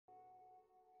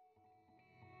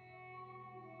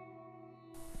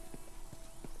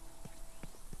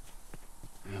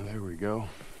There we go.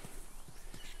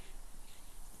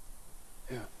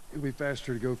 Yeah, it'll be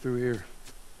faster to go through here.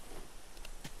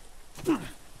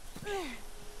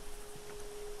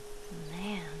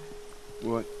 Man.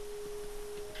 What?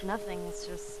 Nothing, it's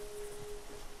just...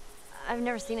 I've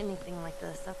never seen anything like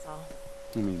this, that's all.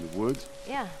 You mean the woods?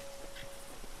 Yeah.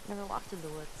 Never walked through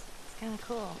the woods. It's kind of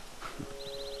cool.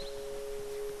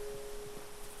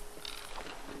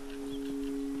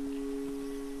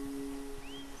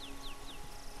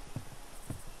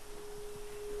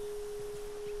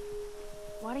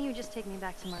 Why don't you just take me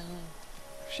back to Marlene?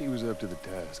 If she was up to the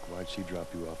task, why'd she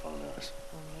drop you off on us?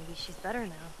 Well, maybe she's better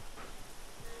now.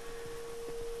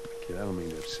 Kid, I don't mean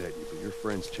to upset you, but your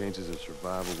friend's chances of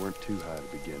survival weren't too high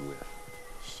to begin with.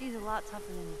 She's a lot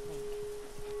tougher than you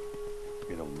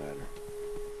think. It don't matter.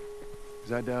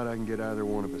 Because I doubt I can get either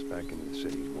one of us back into the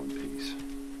city in one piece.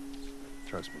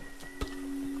 Trust me.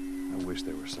 I wish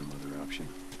there was some other option.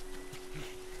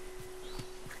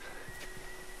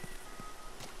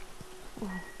 Oh,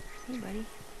 hey, buddy.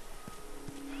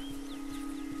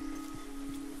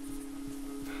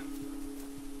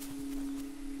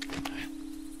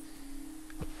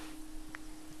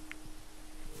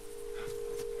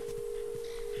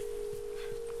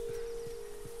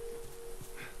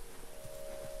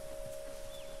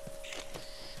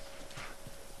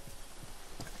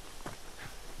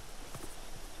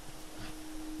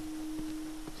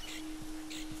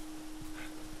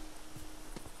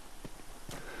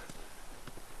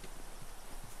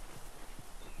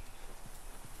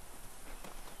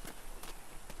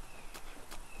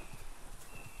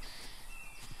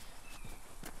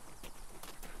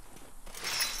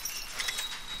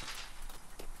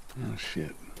 Oh,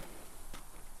 shit.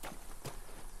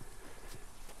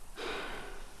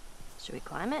 Should we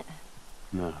climb it?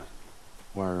 Nah.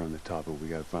 Wire on the top, but we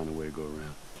gotta find a way to go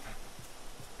around.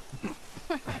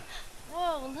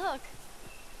 Whoa, look!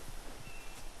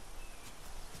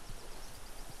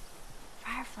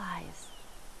 Fireflies.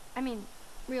 I mean,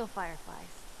 real fireflies.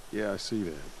 Yeah, I see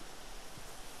that.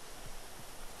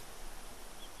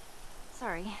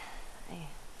 Sorry, I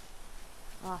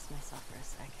lost myself for a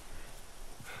sec.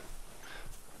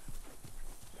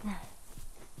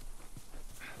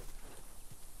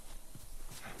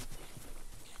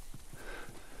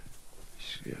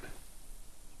 Shit.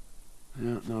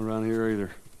 Yeah, not around here either.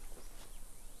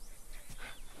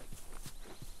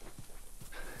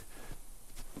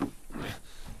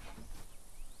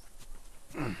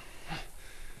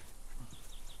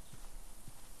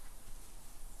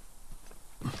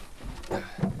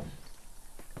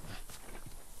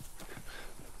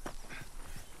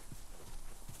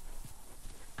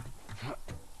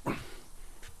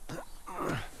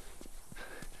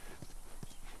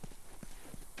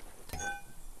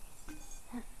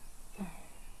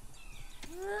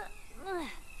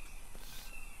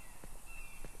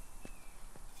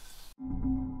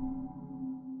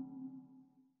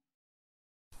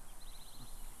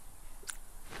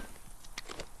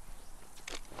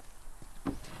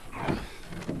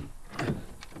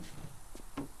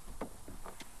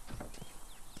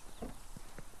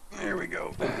 There we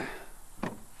go. That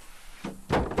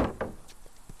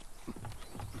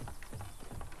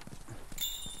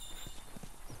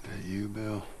you,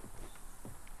 Bill?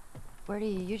 Where do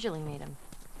you usually meet him?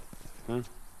 Huh?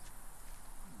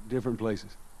 Different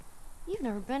places. You've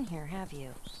never been here, have you?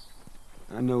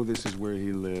 I know this is where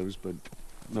he lives, but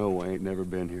no, I ain't never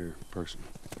been here personally.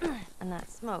 And that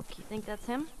smoke, you think that's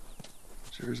him?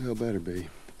 Sure as hell better be.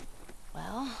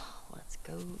 Well, let's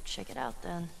go check it out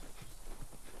then.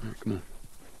 All right, come on.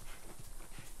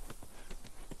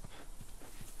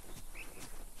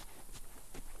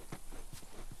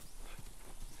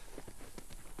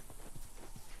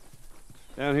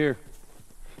 Down here.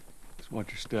 Just watch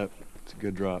your step. It's a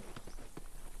good drop.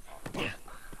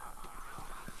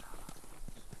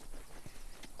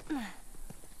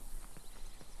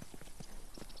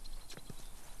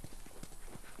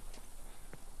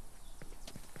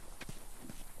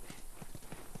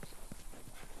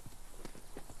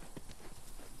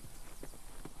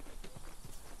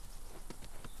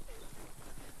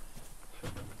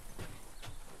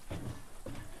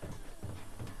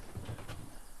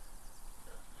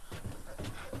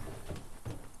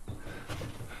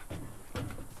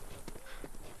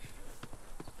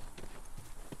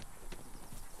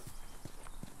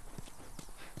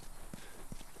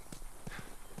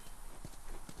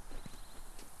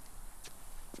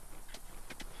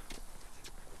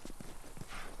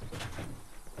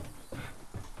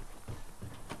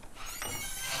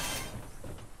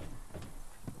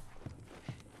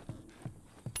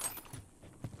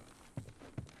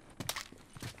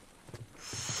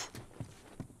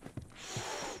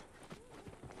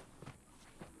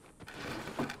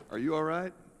 Are you all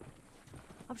right?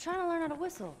 I'm trying to learn how to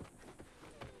whistle.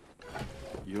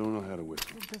 You don't know how to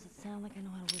whistle. It doesn't sound like I know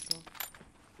how to whistle.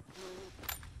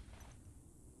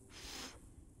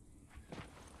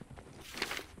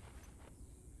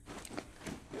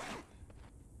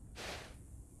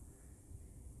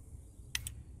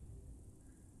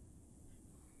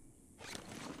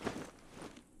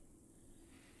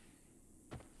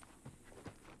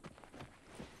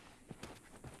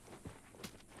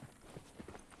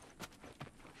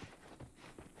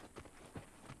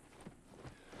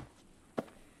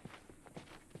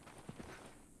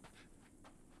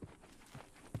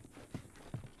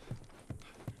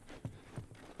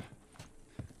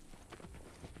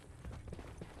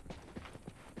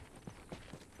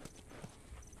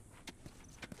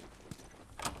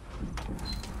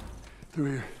 Through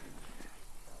here.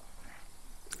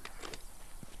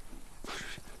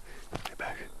 Get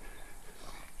back.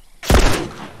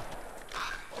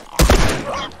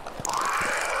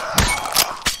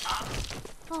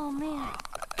 Oh, man.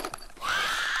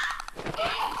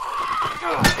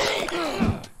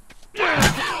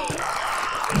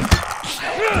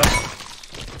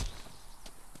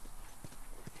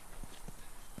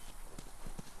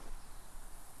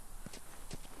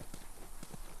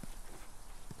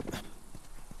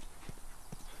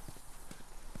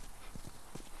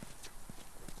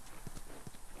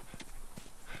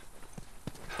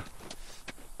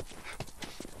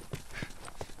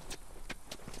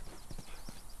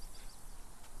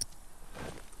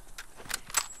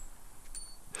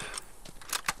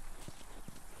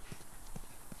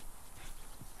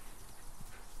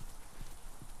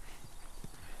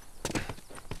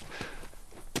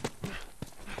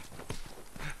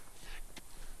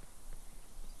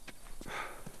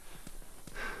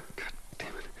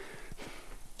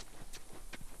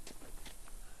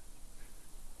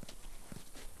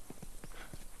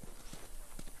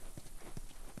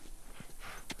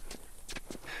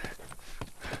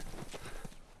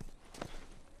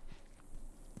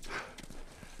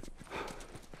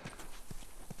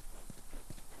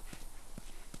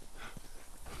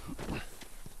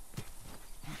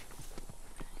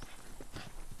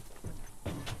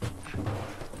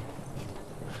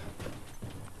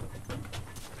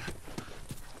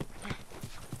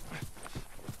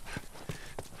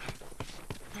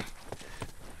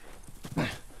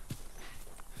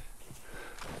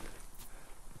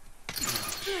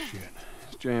 Shit.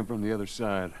 It's jammed from the other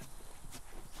side.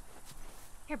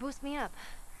 Here, boost me up.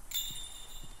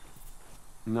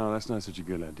 No, that's not such a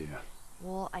good idea.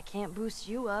 Well, I can't boost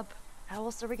you up. How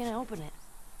else are we gonna open it?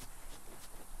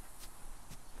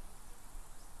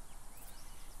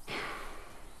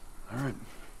 All right.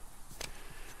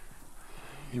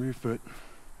 Give me your foot.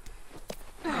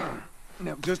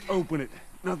 Now, just open it.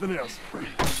 Nothing else.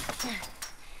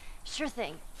 Sure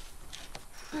thing.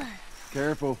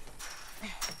 Careful.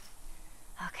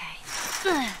 Okay.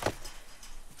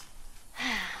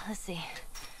 Let's see.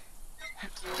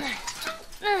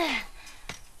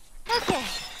 Okay.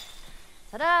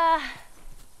 Ta-da!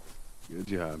 Good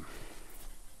job.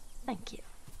 Thank you.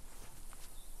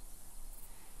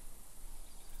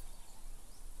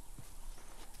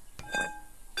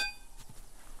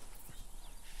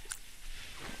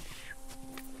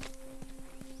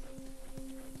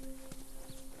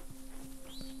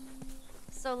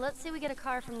 So let's say we get a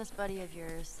car from this buddy of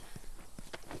yours.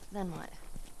 Then what?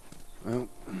 Well,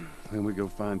 then we go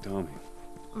find Tommy.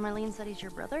 Marlene said he's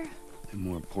your brother? And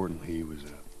more importantly, he was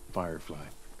a firefly.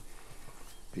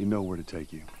 He know where to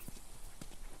take you.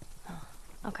 Oh,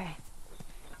 okay.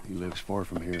 He lives far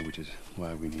from here, which is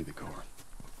why we need the car.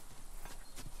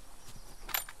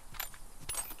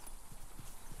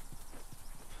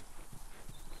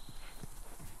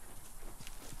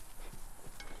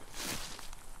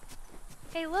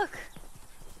 Hey, look!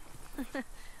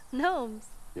 Gnomes.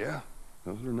 Yeah,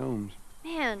 those are gnomes.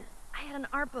 Man, I had an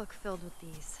art book filled with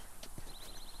these.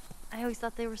 I always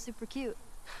thought they were super cute.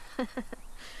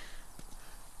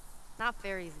 Not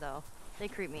fairies, though. They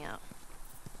creep me out.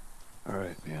 All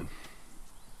right, man.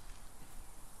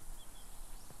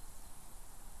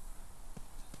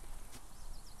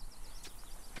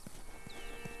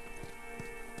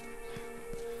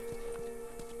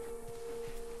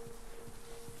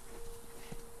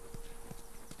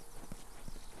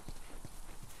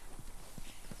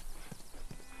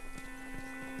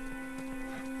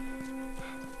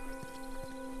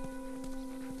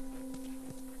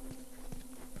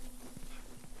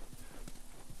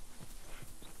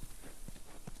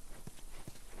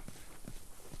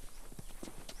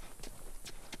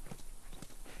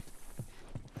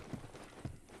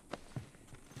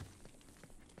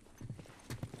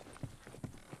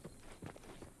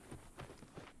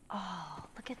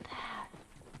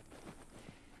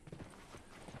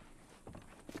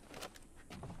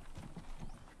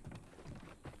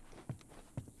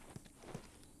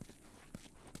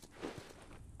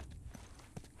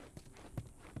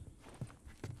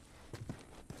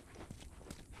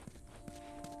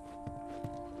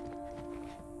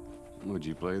 Would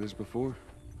you play this before?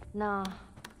 No.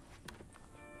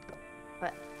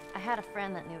 But I had a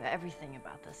friend that knew everything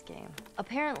about this game.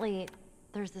 Apparently,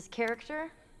 there's this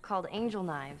character called Angel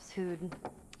Knives who'd...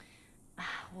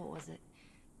 what was it?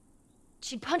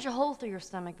 She'd punch a hole through your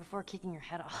stomach before kicking your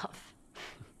head off.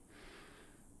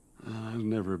 I was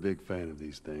never a big fan of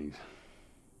these things.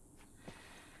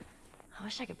 I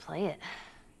wish I could play it.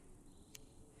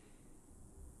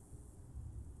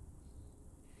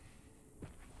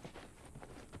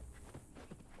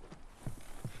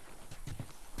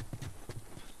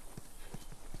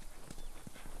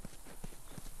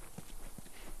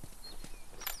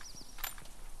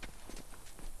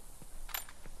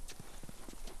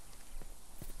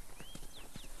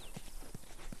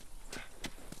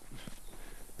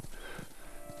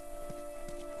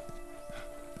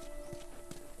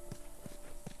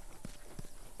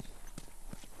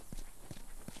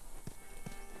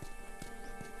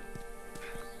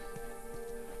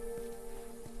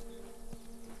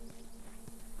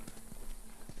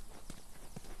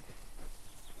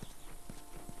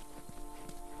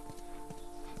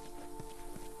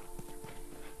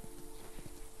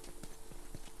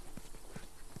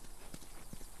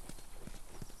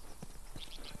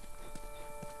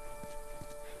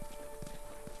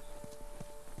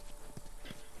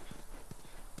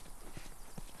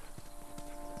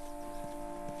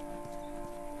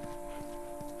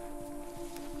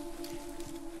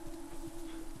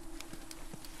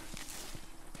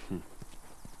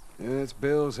 Yeah, it's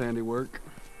Bill's handiwork.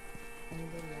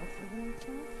 Anybody else living in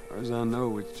town? As far as I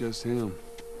know, it's just him.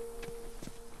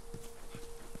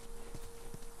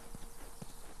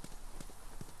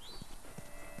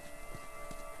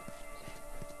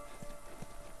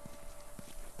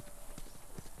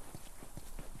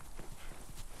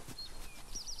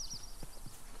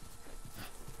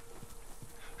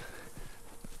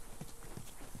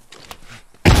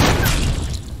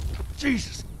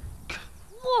 Jesus!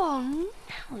 Whoa,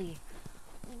 Nelly.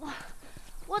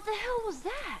 What the hell was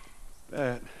that?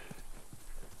 That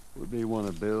would be one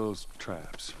of Bill's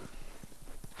traps.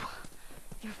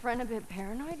 Your friend a bit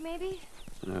paranoid, maybe?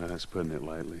 That's putting it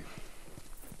lightly.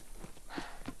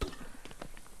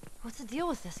 What's the deal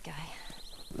with this guy?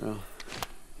 Well,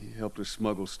 he helped us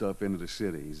smuggle stuff into the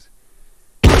cities.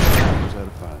 He knows how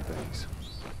to find things.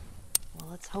 Well,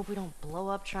 let's hope we don't blow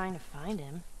up trying to find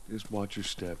him. Just watch your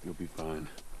step, you'll be fine.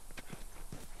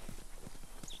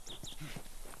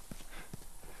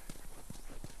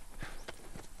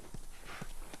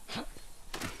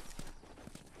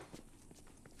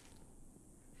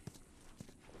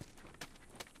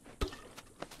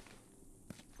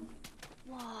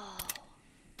 Whoa.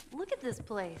 Look at this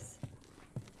place.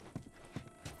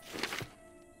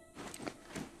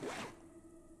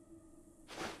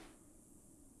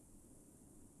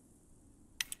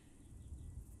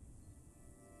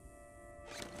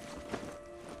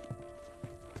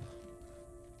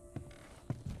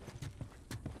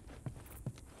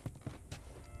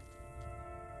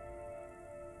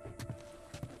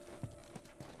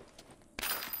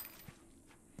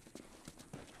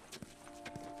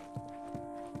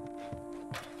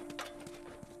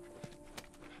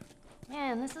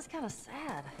 Man, this is kind of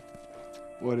sad.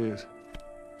 What is?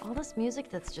 All this music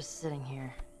that's just sitting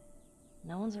here.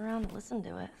 No one's around to listen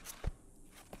to it.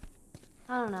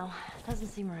 I don't know. Doesn't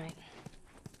seem right.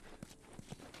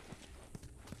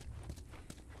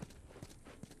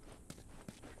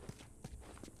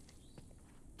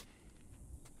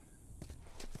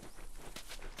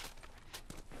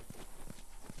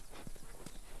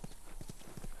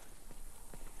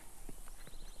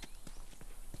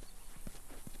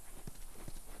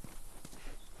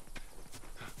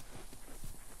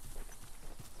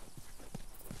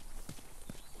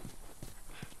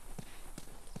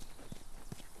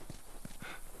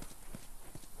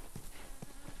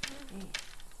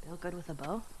 Bill good with a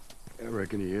bow? I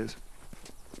reckon he is.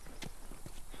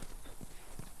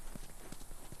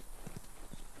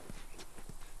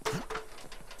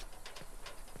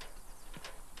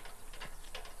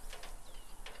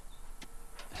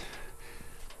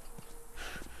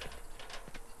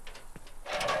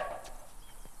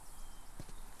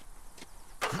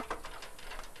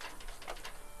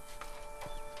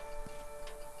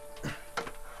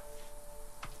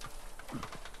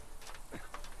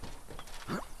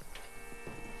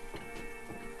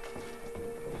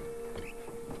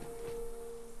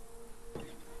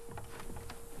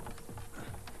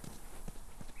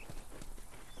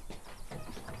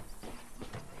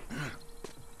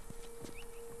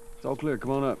 It's all clear. Come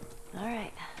on up. All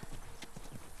right.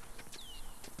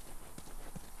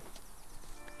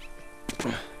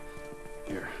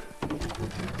 Here. We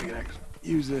can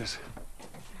use this.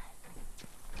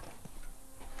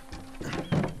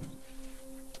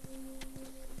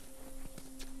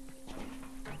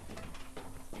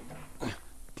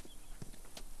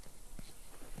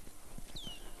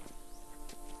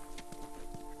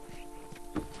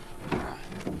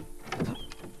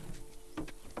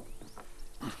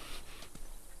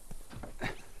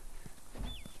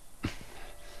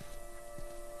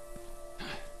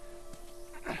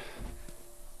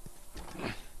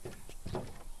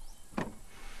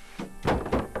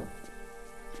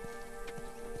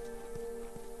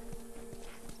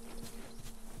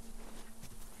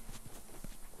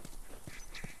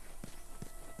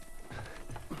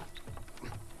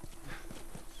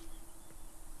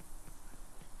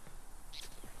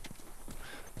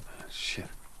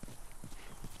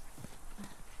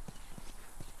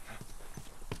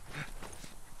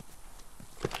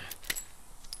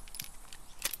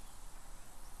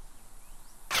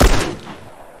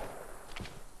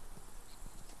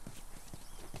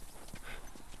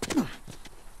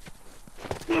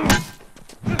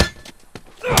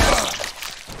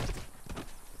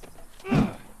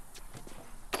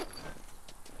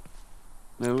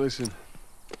 Now listen.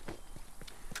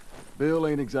 Bill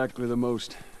ain't exactly the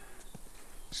most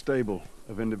stable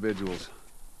of individuals.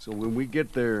 So when we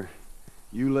get there,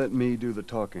 you let me do the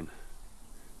talking.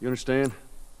 You understand?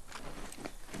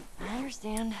 I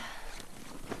understand.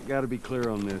 You gotta be clear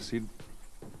on this. He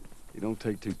don't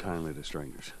take too kindly to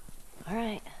strangers. All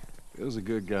right. Bill's a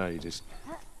good guy. He just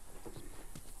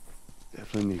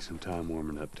definitely needs some time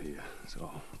warming up to you. That's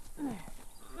all.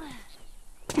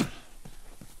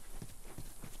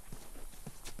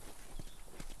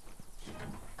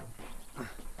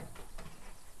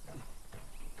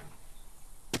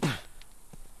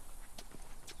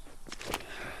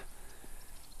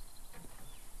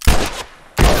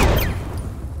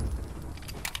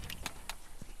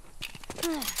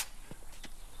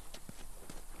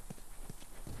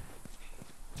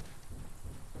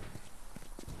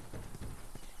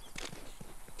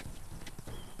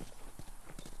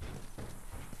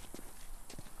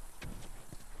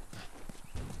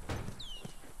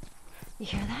 You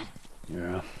hear that?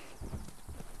 Yeah.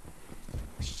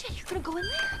 Shit, you're gonna go in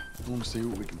there? I want to see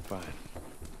what we can find.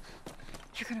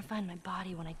 You're gonna find my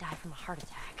body when I die from a heart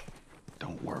attack.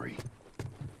 Don't worry.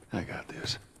 I got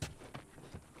this.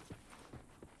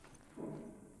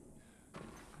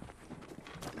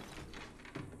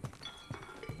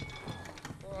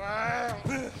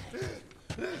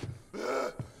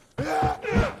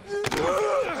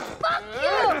 Fuck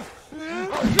you!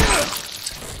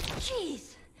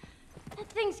 Jeez. That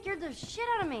thing scared the shit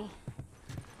out of me.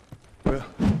 Well,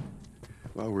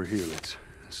 while we're here, let's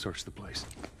search the place.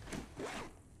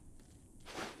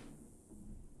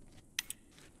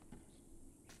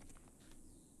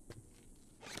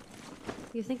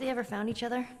 You think they ever found each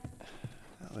other?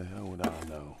 How the hell would I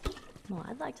know? Well,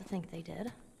 I'd like to think they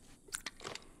did.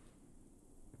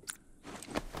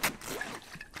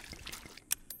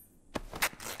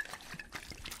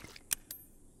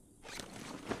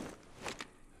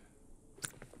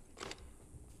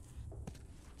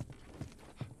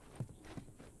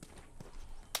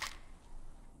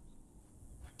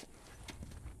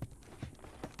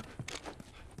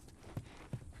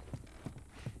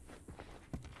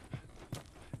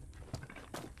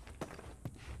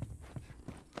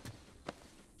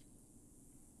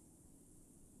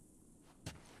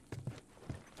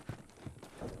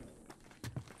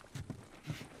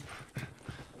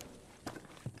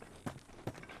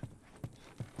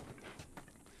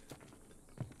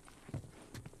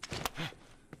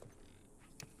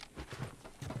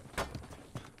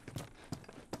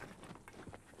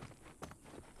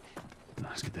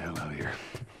 Let's get the hell out of here.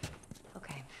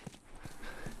 Okay.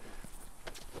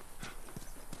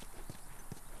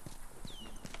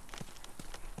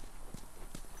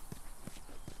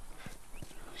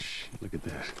 Shh, look at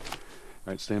this.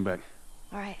 All right, stand back.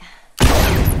 All right.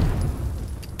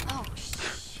 Oh,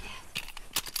 shit.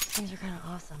 These things are kind of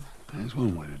awesome. There's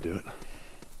one way to do it.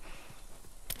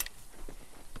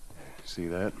 See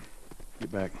that?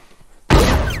 Get back.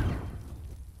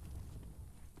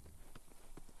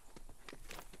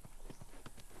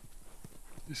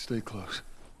 Just stay close.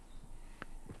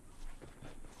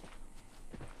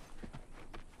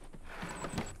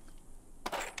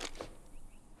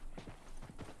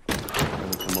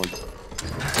 Come on.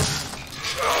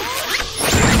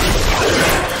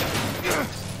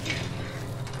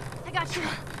 I got you.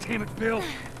 Damn it, Bill.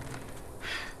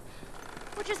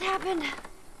 What just happened?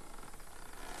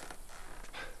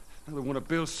 Another one of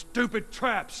Bill's stupid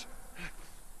traps.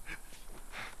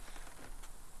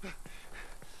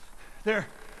 There.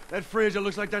 That fridge, it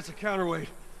looks like that's a counterweight.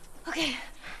 Okay.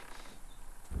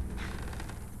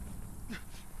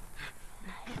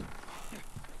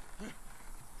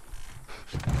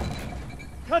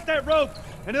 Cut that rope,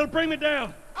 and it'll bring me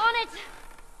down. On it!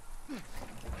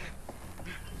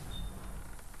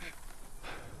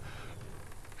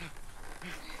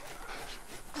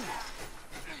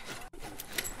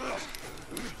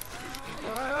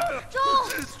 Joel!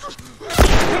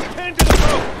 Hand to the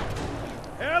rope!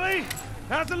 Ellie,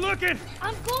 how's it looking?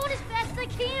 I'm going as fast as I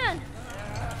can!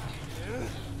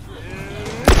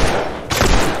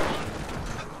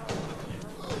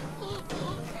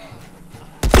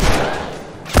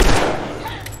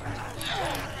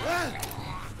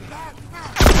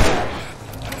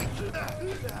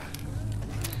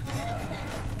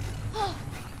 Oh,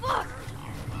 fuck!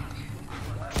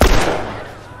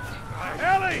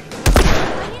 Ellie!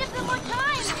 I need a bit more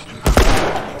time!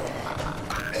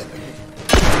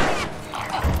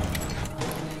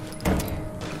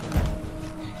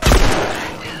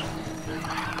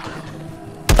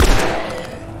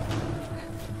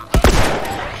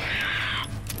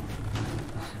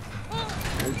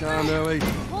 Hey, time, Ellie.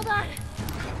 Hold on.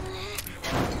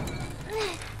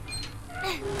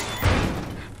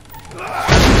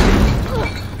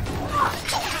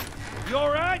 You all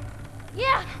right?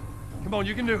 Yeah. Come on,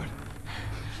 you can do it.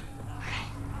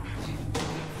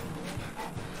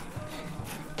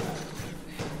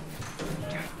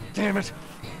 God damn it.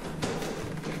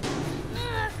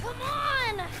 Come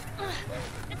on!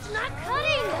 It's not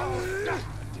cutting!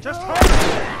 Just hurry!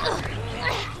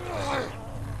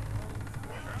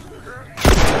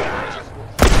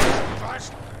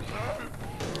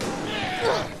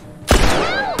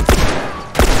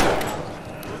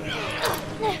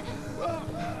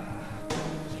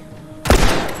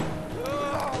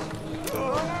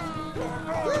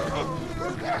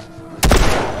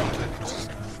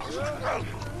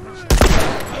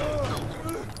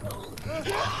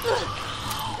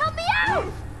 Help me out!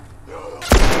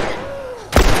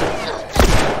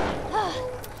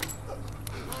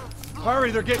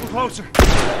 Hurry, they're getting closer.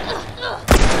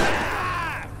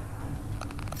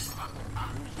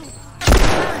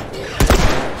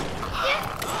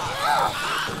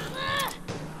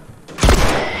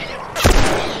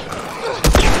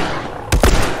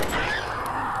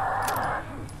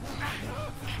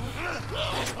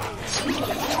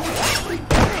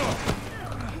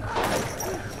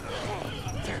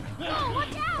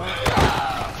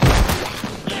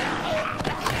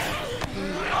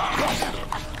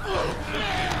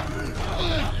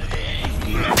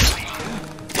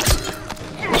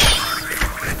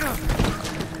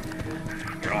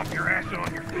 Get off your ass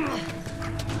on your feet.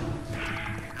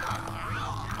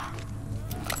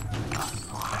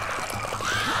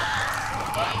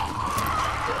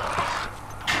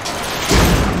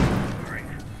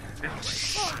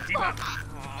 Keep up.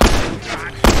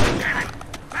 God damn it.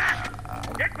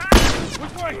 Get back!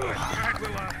 Which way? Alright,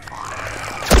 we'll,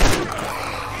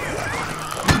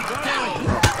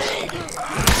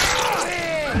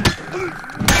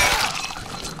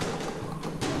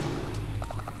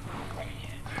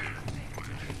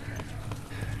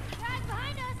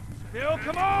 Bill,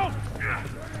 come on!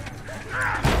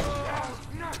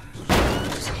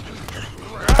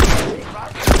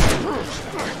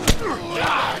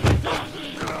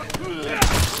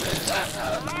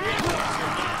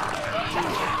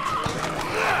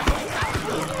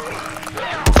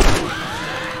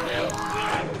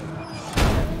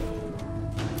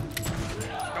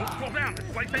 Don't slow down, this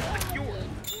place ain't secure.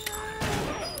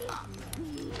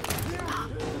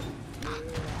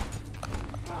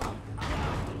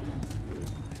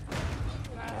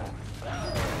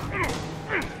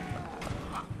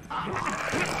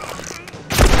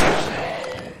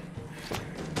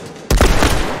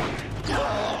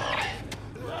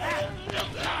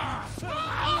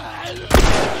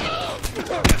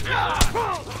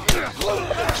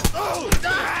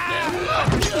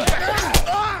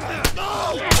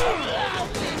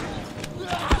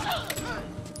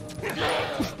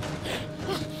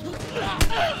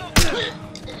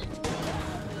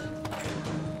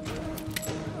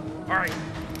 All right.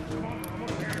 Come on, come on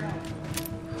here.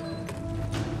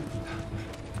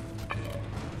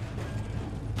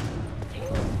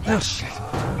 Oh, shit.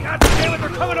 God damn it, they're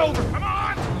coming over. Come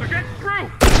on. They're getting through.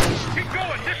 Keep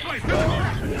going. This way.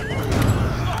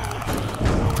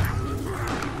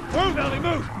 Move, Ellie,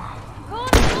 move. Go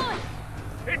on.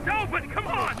 It's open. Come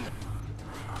on.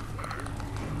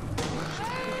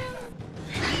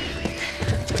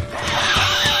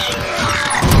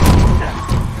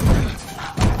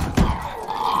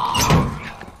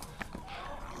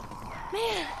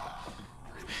 Man,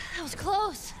 that was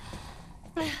close.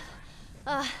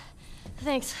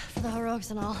 Thanks for the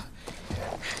heroics and all.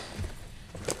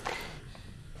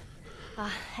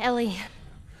 Ellie.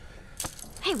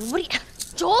 Hey, what are you...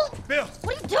 Joel? Bill.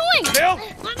 What are you doing? Bill.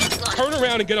 Let me go. Turn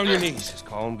around and get on your knees. Just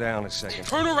calm down a second.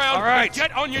 Turn around All right. and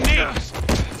get on your knees.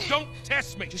 Don't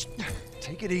test me. Just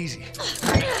Take it easy.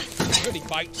 any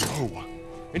bites. Oh.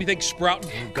 Anything sprouting?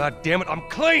 Oh, God damn it, I'm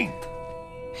clean.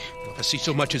 If I see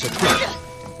so much as a twitch.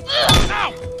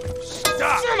 Ow!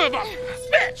 Stop. Son of a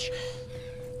bitch!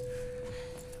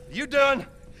 You done?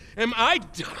 Am I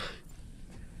done?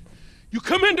 You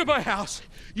come into my house,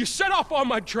 you set off all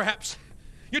my traps,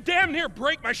 you damn near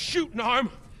break my shooting arm.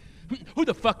 Who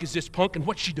the fuck is this punk and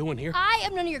what's she doing here? I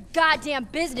am none of your goddamn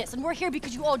business, and we're here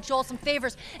because you owe Joel some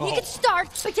favors. And you can start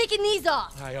by taking these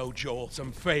off. I owe Joel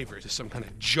some favors. Is some kind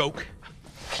of joke?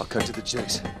 I'll cut to the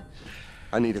chase.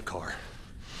 I need a car.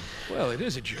 Well, it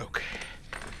is a joke.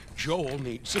 Joel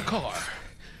needs a car.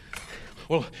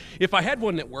 Well, if I had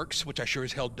one that works, which I sure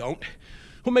as hell don't,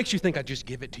 what makes you think I'd just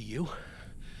give it to you?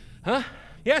 Huh?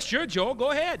 Yeah, sure, Joel.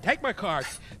 Go ahead. Take my car.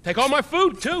 Take all my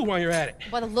food, too, while you're at it.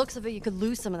 By the looks of it, you could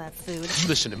lose some of that food. You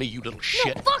listen to me, you little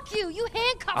shit. No, fuck you! You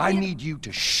handcuffed me! I need you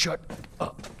to shut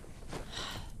up.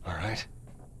 All right?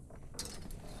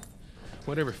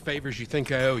 Whatever favors you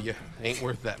think I owe you ain't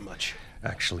worth that much.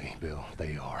 Actually, Bill,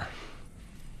 they are.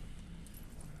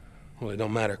 Well, it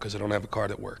don't matter, because I don't have a car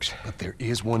that works. But there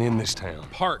is one in this town.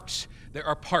 Parts. There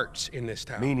are parts in this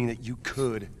town. Meaning that you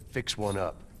could fix one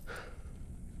up.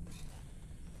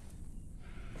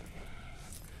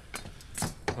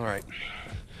 All right.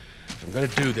 If I'm gonna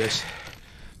do this,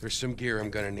 there's some gear I'm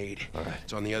gonna need. All right.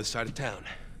 It's on the other side of town.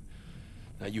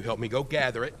 Now you help me go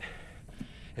gather it,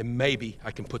 and maybe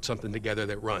I can put something together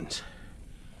that runs.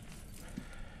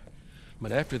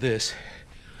 But after this,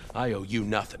 I owe you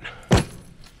nothing.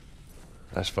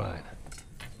 That's fine.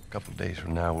 A couple of days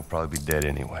from now, we'll probably be dead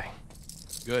anyway.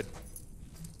 Good.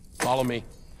 Follow me.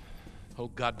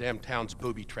 Whole goddamn town's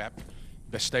booby-trapped.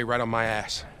 Best stay right on my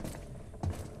ass.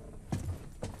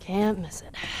 Can't miss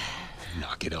it.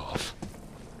 Knock it off.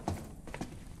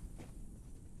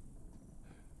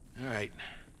 All right.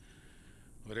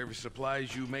 Whatever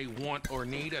supplies you may want or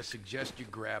need, I suggest you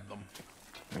grab them.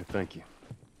 All right, thank you.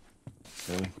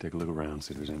 Ellie, take a look around,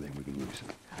 see if there's anything we can use.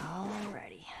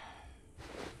 Alrighty.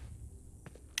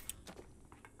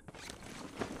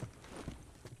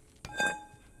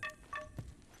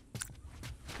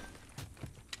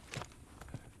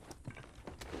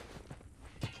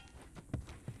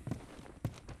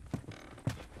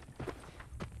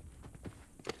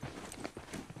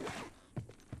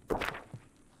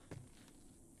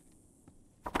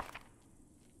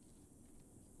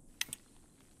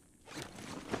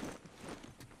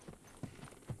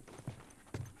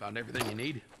 Found everything you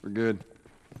need? We're good.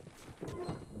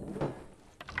 All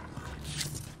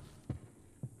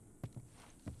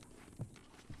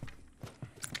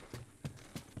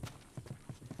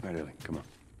right, Ellie, come on.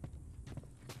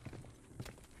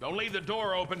 Don't leave the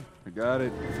door open. I got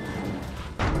it.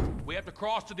 We have to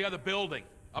cross to the other building.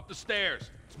 Up the stairs.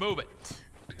 Let's move it.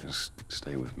 Just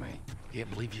stay with me.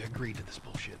 Can't believe you agreed to this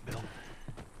bullshit, Bill.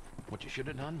 What you should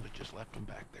have done was just left him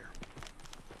back there.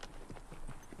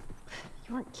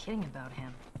 You weren't kidding about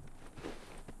him. I'm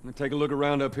gonna take a look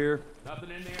around up here. Nothing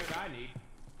in there that I need.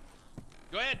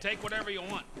 Go ahead, take whatever you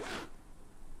want.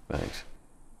 Thanks.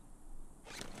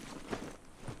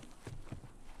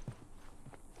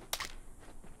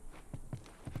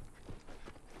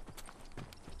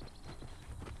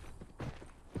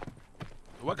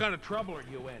 What kind of trouble are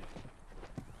you in?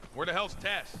 Where the hell's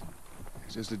Tess?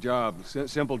 It's just a job.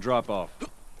 Simple drop-off.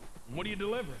 What are you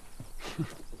delivering?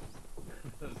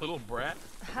 Little brat?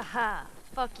 Haha,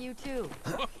 fuck you too.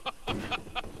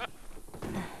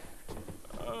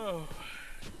 Oh.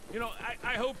 You know,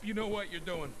 I hope you know what you're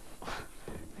doing. Are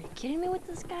you kidding me with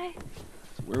this guy?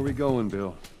 So where are we going,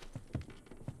 Bill?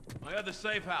 I got the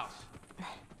safe house.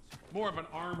 More of an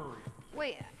armory.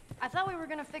 Wait, I thought we were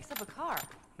gonna fix up a car.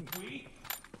 We?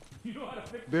 You know how to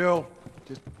fix... Bill,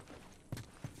 just...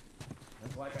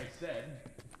 That's like I said,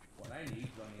 what I need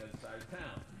is on the other side of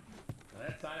town. Now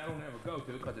that side I don't ever go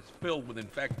to because it's filled with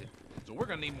infected. So we're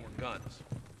gonna need more guns.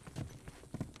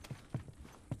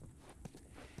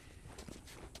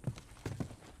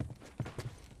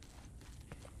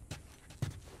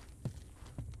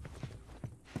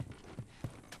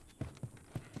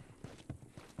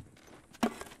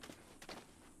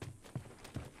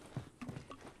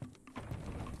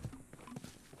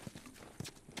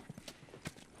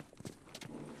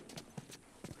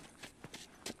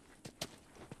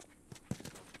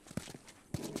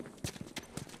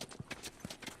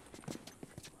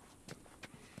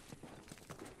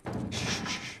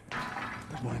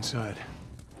 There's one inside.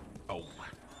 Oh,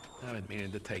 I've been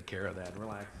meaning to take care of that.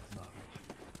 Relax. It's nothing.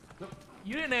 So,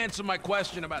 you didn't answer my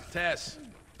question about Tess.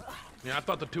 I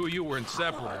thought the two of you were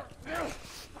inseparable.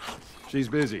 She's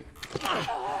busy.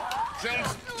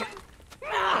 Sounds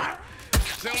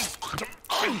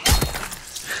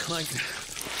like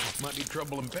might be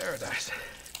trouble in paradise.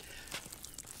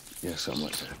 Yeah, something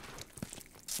like that.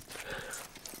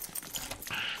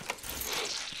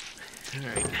 All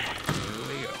right, here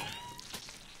we go.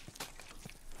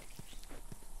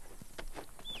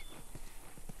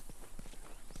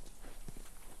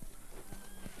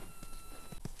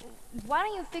 Why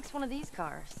don't you fix one of these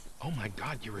cars? Oh my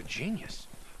God, you're a genius.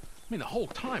 I mean, the whole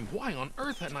time, why on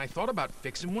earth hadn't I thought about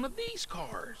fixing one of these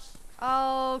cars?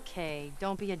 Okay,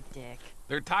 don't be a dick.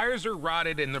 Their tires are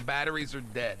rotted and their batteries are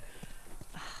dead.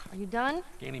 Are you done?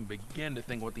 Can't even begin to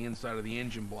think what the inside of the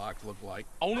engine blocks look like.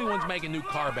 Only ones making new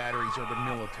car batteries are the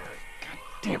military. God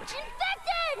damn it.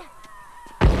 Infected!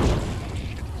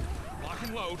 Lock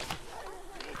and load.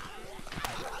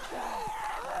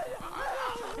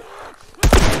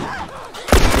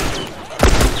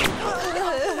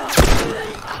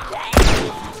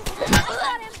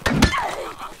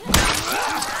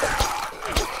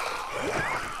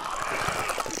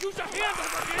 Use a hand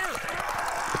over here!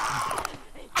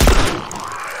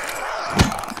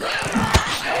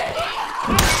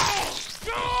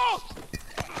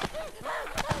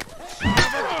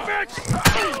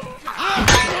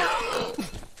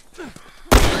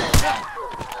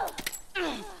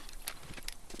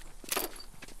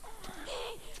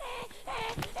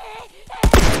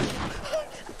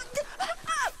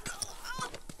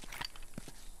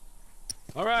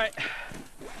 All right.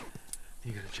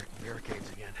 You gotta check the barricades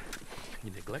again.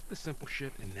 You neglect the simple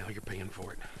shit, and now you're paying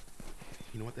for it.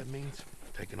 You know what that means?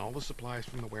 Taking all the supplies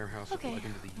from the warehouse and plugging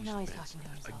into the east now he's fence talking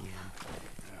to himself. again.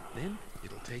 Then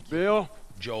it'll take you... Bill?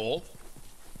 Joel,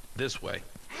 this way.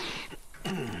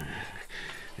 And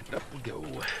up we go.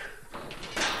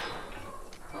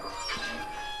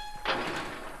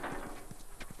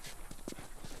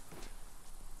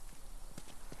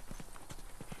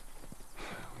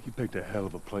 You picked a hell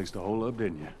of a place to hole up,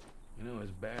 didn't you? You know,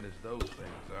 as bad as those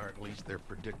things are, at least they're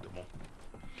predictable.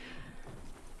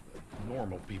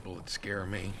 Normal people that scare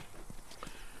me.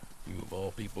 You of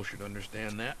all people should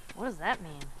understand that. What does that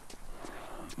mean?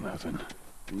 Nothing.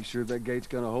 You sure that gate's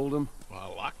gonna hold them? Well, I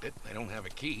locked it. They don't have a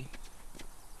key.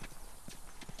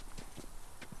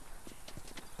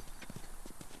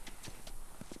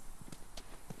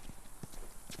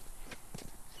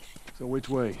 So which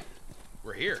way?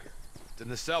 We're here. It's in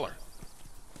the cellar.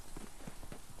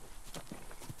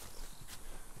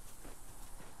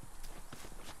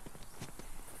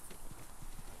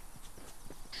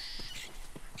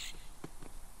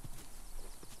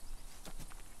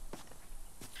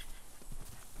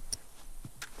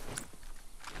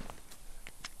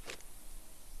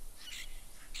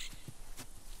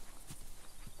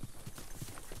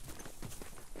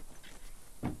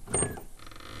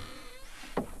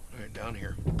 Down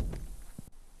here.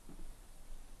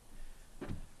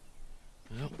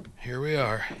 Well, here we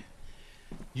are.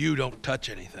 You don't touch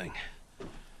anything.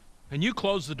 And you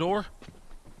close the door?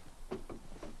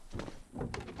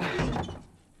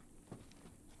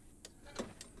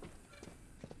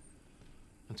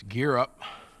 Let's gear up.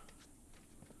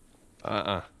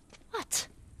 What?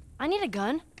 I need a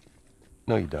gun.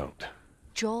 No, you don't.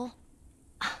 Joel,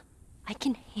 I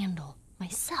can handle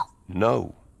myself.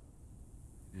 No.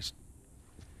 Just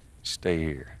stay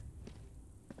here.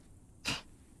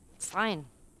 Fine.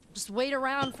 Just wait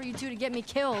around for you two to get me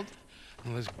killed.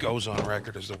 Well, this goes on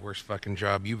record as the worst fucking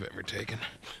job you've ever taken.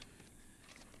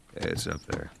 Yeah, it's up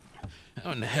there.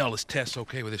 How in the hell is Tess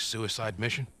okay with this suicide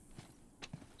mission?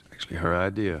 It's actually her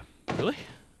idea. Really?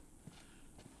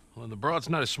 Well, the broad's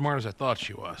not as smart as I thought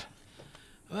she was.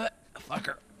 But, fuck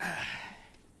her.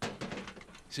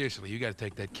 Seriously, you gotta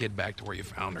take that kid back to where you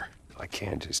found her. I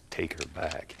can't just take her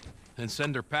back. Then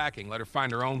send her packing, let her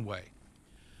find her own way.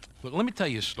 Look, let me tell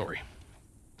you a story.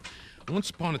 Once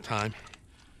upon a time,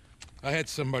 I had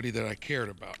somebody that I cared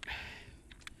about.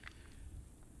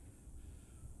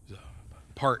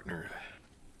 A partner.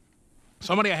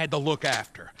 Somebody I had to look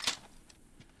after.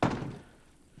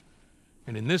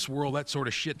 And in this world, that sort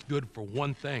of shit's good for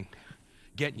one thing.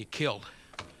 Getting you killed.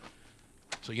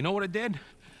 So you know what I did?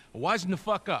 I wisened the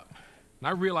fuck up. And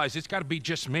I realized it's gotta be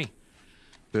just me.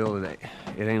 Bill, it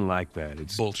ain't like that.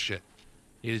 It's... Bullshit.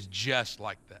 It is just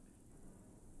like that.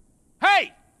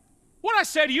 Hey! What'd I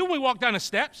say to you when we walked down the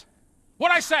steps?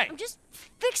 What'd I say? I'm just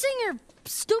fixing your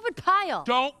stupid pile.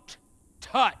 Don't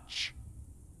touch.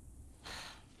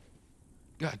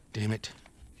 God damn it.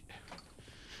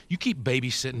 You keep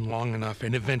babysitting long enough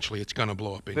and eventually it's gonna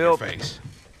blow up in Bill, your face.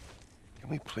 Can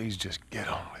we please just get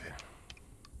on with it?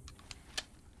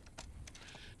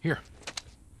 Here.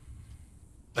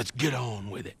 Let's get on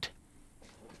with it.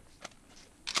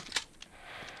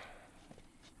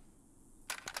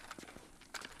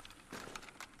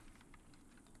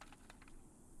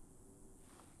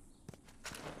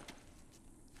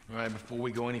 All right, before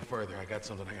we go any further, I got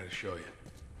something I gotta show you.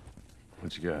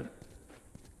 What you got?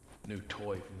 New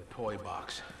toy from the toy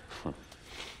box.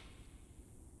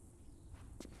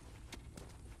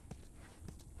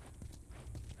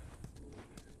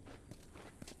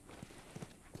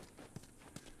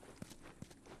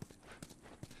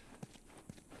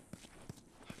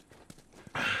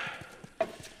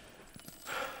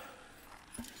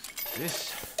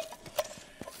 This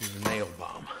is a nail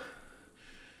bomb.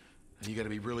 And you gotta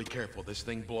be really careful. This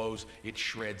thing blows, it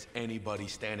shreds anybody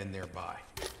standing nearby.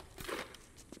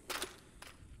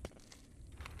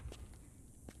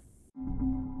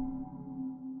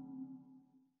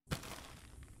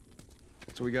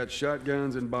 So we got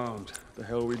shotguns and bombs. What the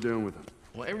hell are we doing with them?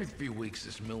 Well, every few weeks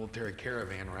this military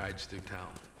caravan rides through town.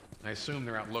 I assume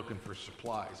they're out looking for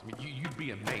supplies. I mean, you'd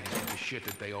be amazed at the shit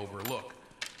that they overlook.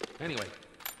 Anyway,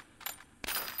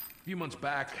 a few months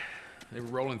back, they were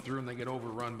rolling through and they get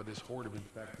overrun by this horde of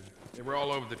infected. They were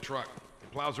all over the truck.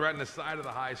 It plows right in the side of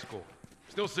the high school.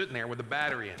 Still sitting there with the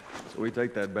battery in it. So we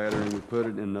take that battery and we put it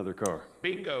in another car.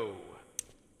 Bingo!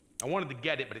 I wanted to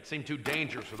get it, but it seemed too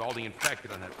dangerous with all the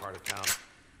infected on that part of town.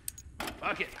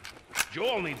 Fuck it.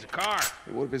 Joel needs a car.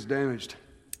 Hey, what if it's damaged?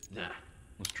 Nah,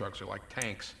 those trucks are like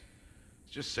tanks.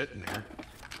 It's just sitting there.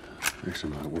 Makes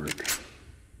them not work.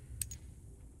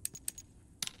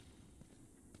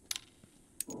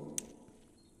 Oh,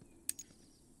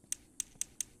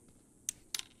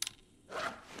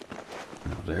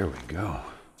 there we go.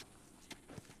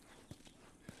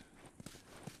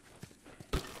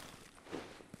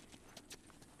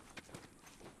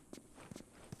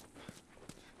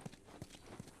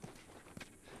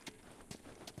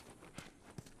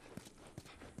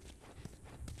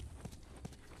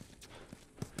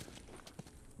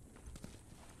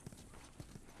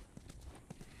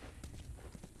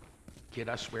 Kid,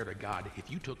 I swear to God,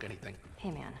 if you took anything...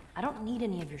 Hey man, I don't need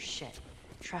any of your shit.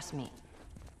 Trust me.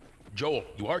 Joel,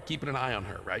 you are keeping an eye on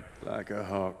her, right? Like a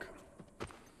hawk.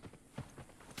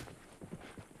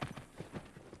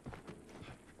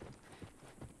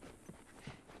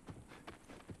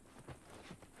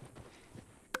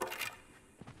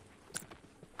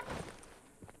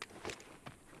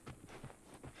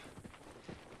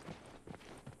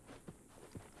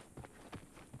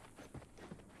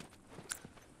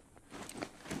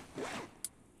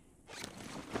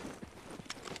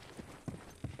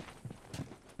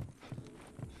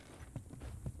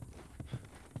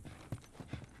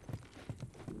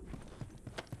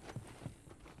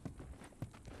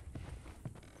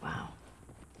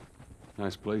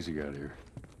 Nice place you got here.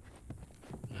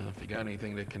 Well, if you got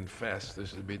anything to confess,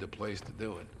 this would be the place to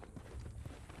do it.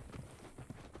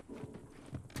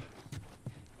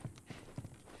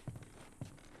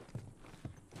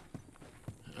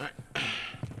 All right,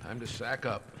 time to sack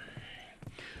up.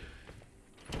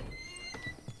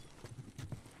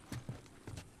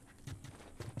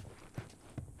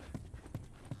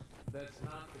 That's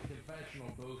not the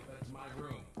confessional booth, that's my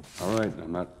room. All right,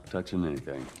 I'm not touching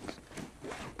anything.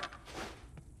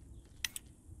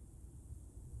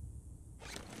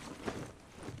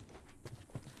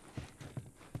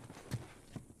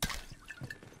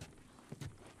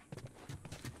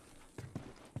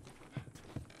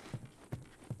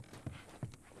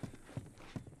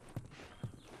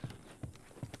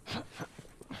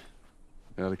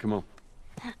 Ellie, come on.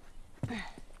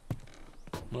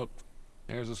 Look,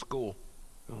 there's a school.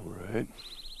 All right.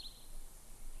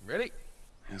 Ready?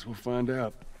 Guess we'll find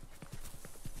out.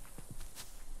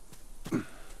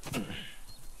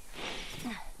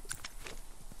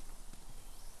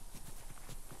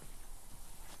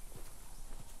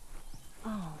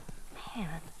 Oh,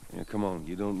 man. Yeah, come on.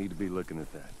 You don't need to be looking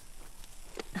at that.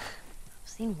 I've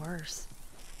seen worse.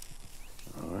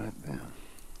 All right, then.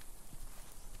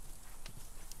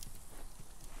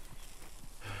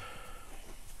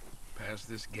 Past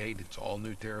this gate, it's all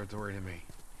new territory to me.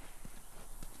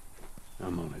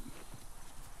 I'm on it.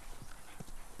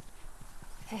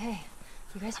 Hey,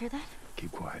 you guys hear that?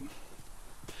 Keep quiet.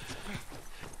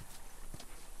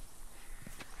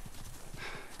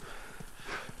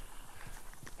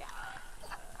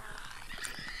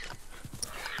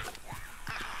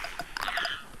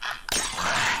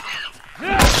 Oh,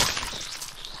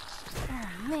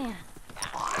 man.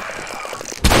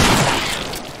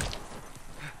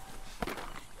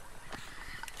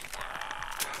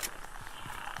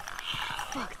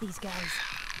 Fuck these guys.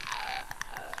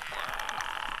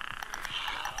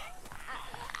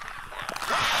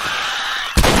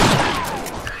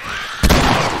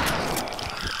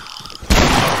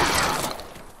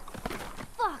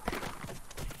 Fuck.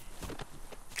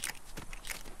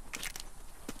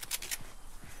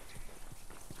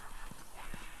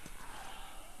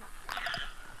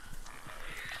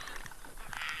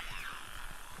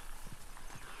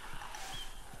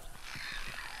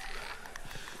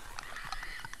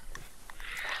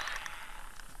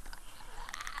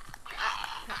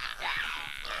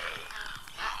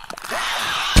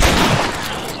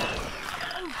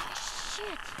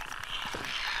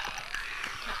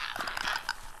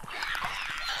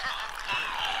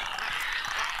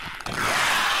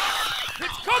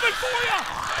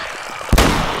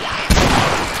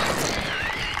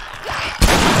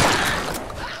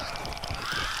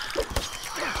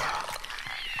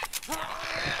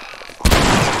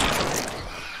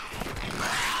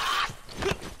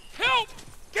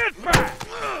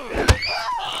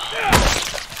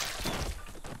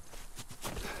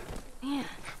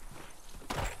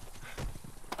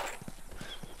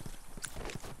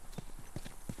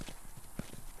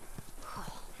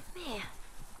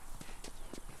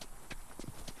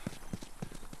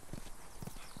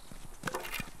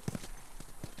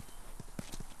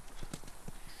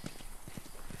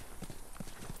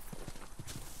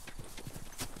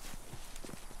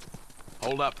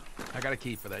 Hold up. I got a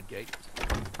key for that gate.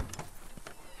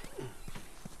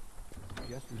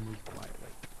 Guess we move quietly.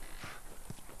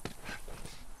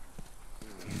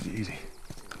 Easy, easy.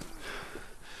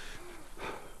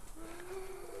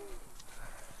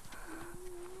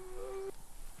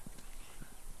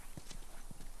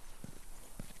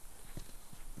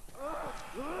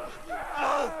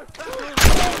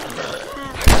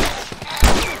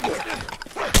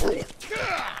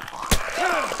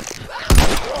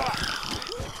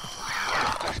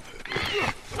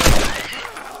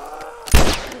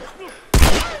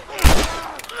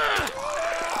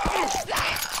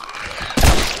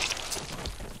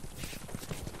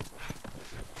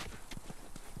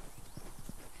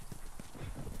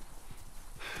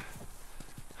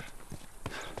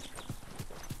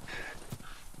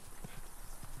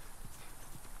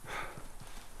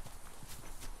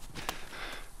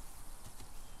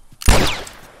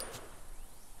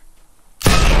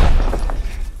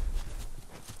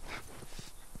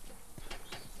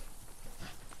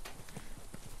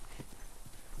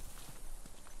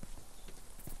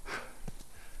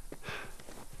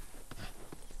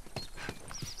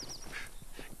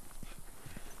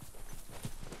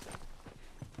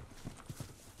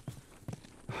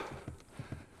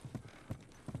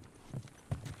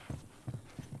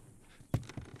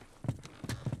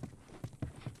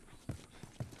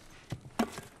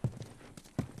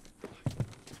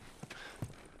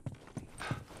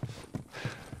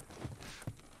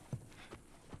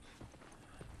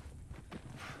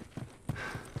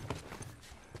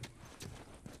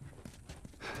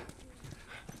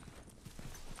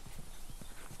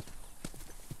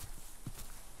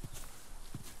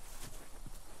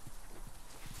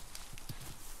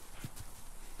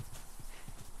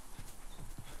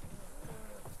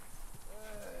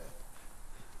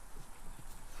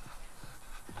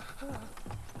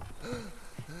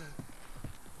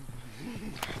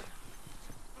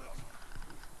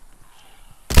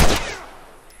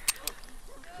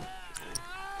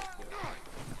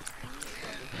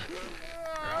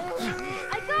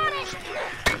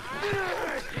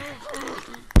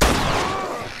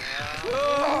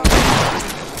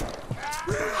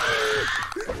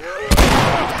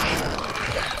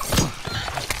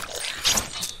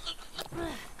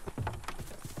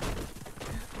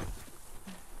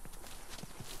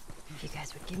 If you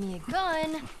guys would give me a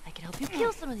gun, I could help you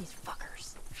kill some of these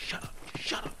fuckers. Shut up.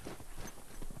 Shut up.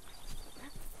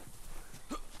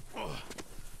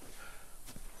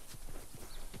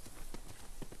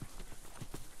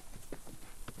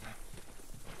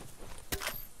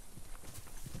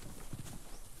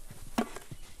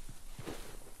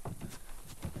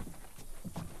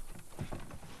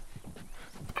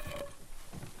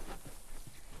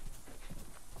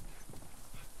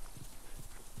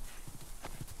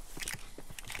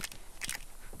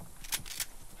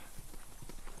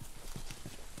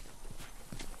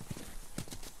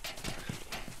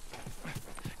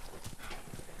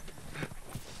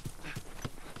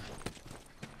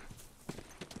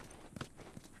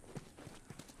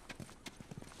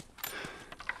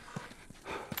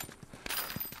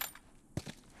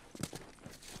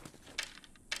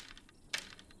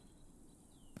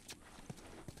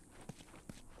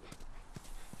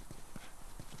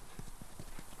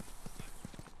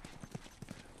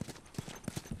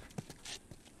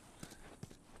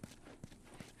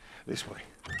 This way.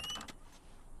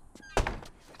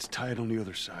 It's tied on the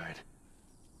other side.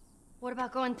 What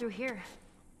about going through here?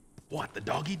 What, the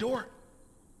doggy door?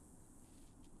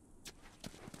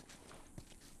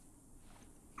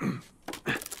 Be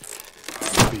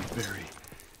very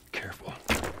careful.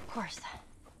 Of course.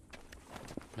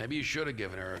 Maybe you should have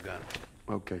given her a gun.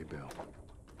 Okay, Bill.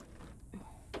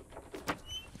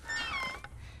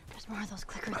 There's more of those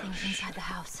clicker things inside the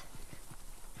house.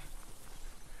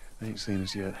 They ain't seen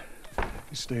us yet.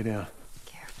 Just stay down.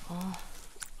 Careful.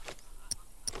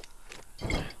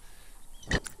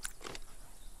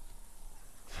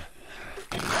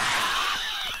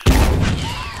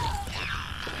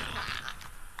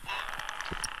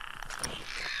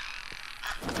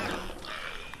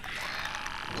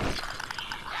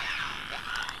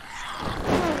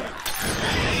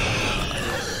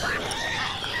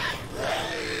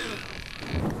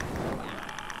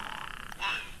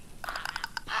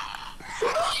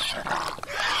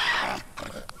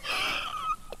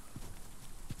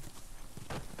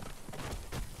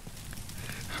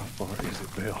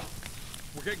 Bill.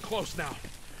 We're getting close now.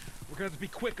 We're gonna have to be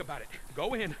quick about it.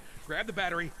 Go in, grab the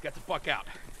battery, get the fuck out.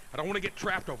 I don't want to get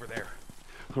trapped over there.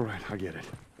 All right, I get it.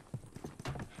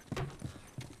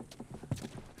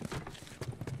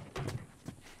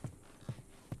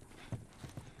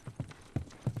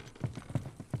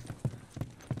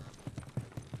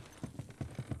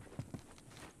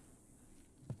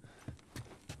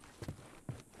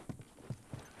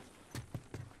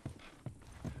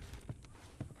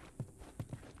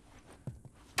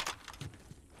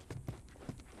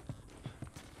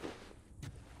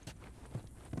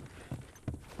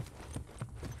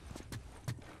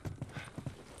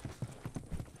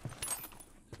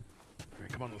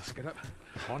 Come on, let's get up.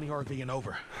 On the RV and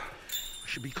over. We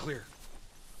should be clear.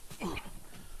 Who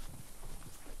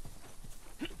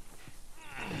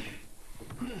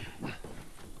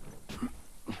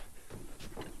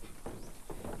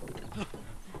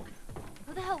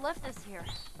the hell left this here?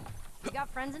 You got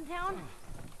friends in town?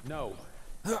 No.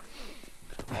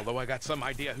 Although I got some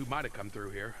idea who might have come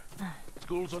through here.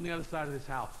 School's on the other side of this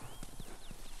house.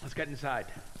 Let's get inside.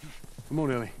 Come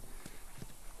on, Ellie.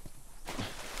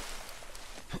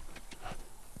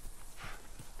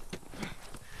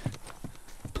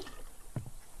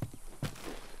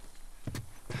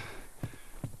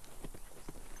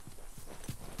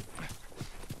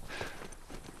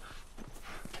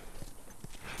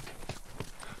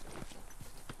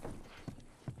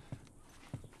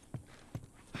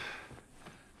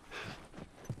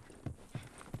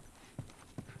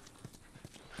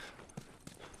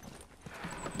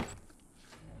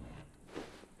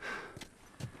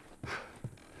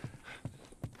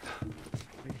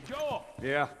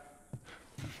 Yeah.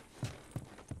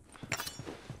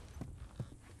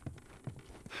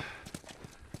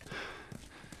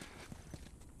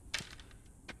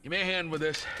 Give me a hand with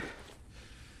this.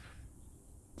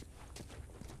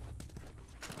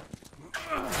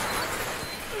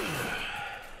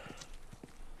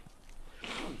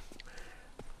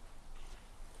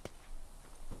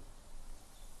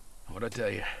 What'd I tell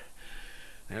you?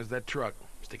 There's that truck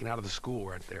sticking out of the school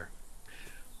right there.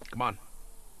 Come on.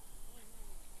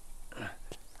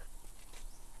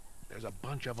 There's a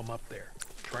bunch of them up there.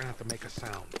 Try not to make a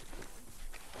sound.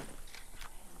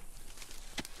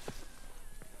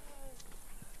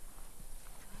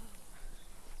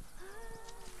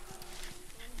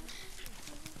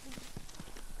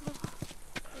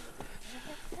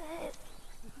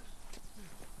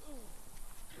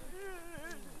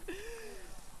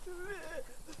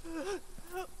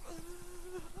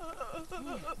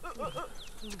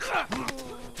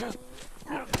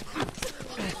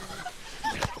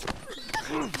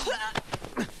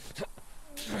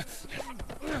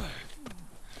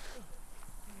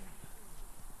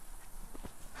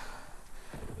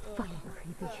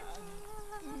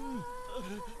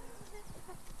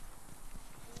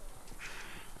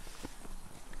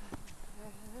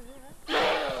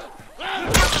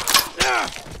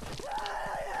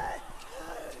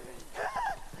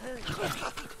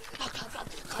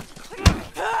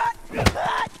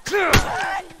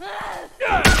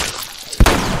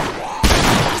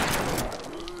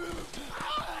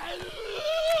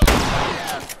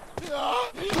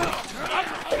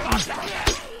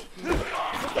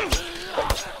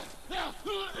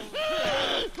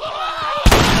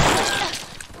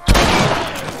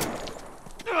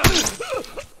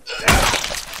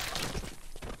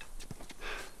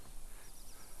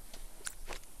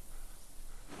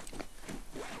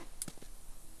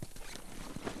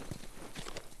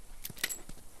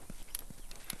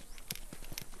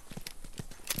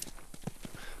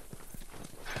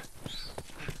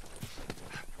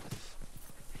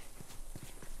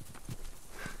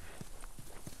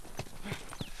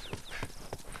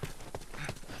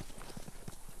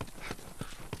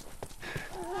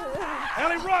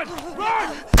 Ellie, run!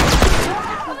 Run!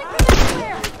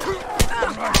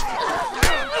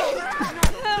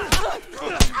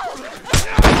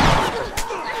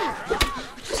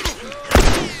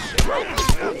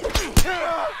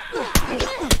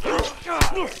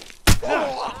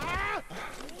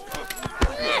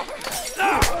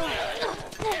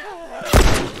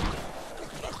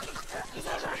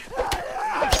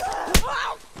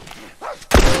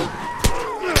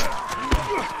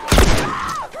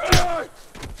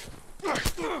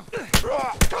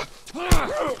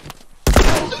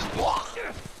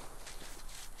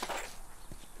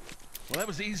 Well, that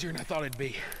was easier than I thought it'd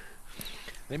be.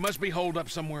 They must be holed up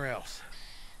somewhere else.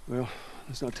 Well,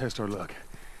 let's not test our luck.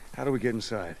 How do we get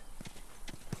inside?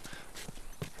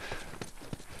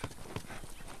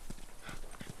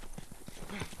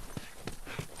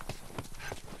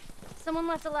 Someone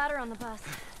left a ladder on the bus.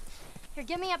 Here,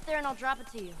 get me up there and I'll drop it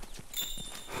to you.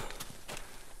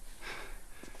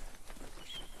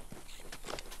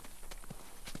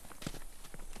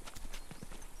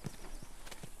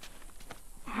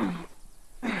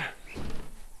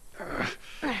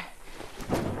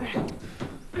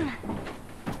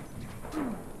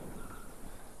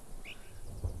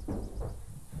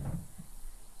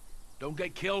 Don't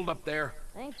get killed up there.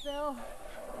 Thanks, Bill.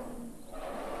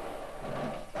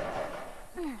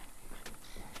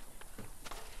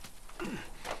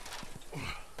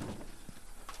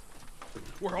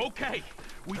 We're okay.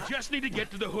 We just need to get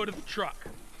to the hood of the truck.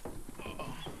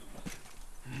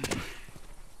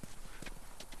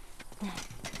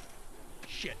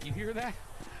 Shit, you hear that?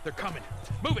 They're coming.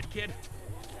 Move it, kid.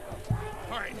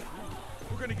 All right,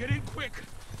 we're gonna get in quick.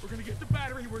 We're gonna get the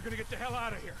battery. We're gonna get the hell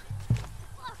out of here.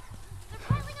 Look, they're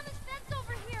piling on this fence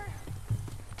over here.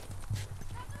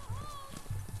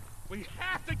 We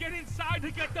have to get inside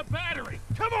to get the battery.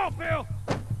 Come on, Bill.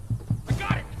 I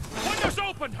got it. Window's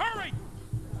open. Hurry.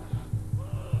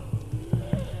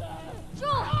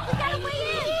 Joel, we got a way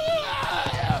in.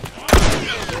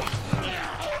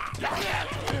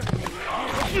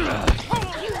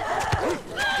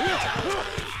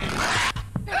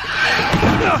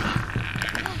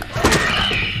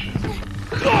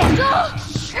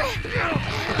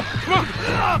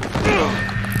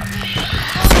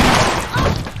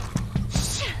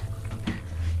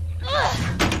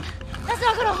 That's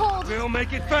not gonna hold. Bill,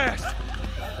 make it fast.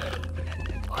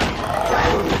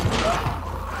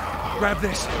 Grab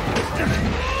this.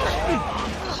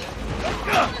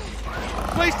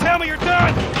 Please tell me you're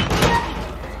done.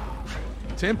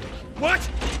 It's empty. What?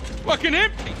 Fucking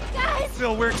empty. Guys!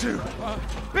 Bill, where to?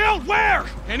 Bill, where?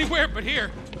 Anywhere but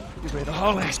here. You better the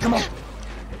hallways. Come on.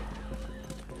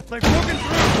 They're broken through.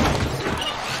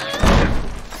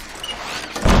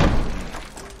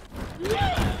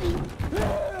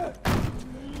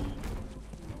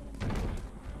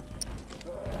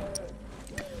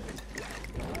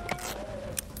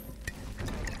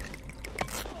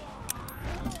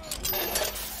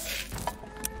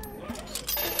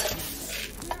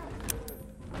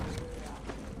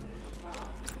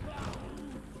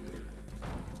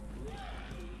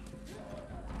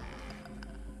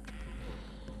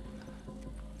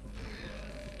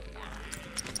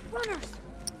 Runners!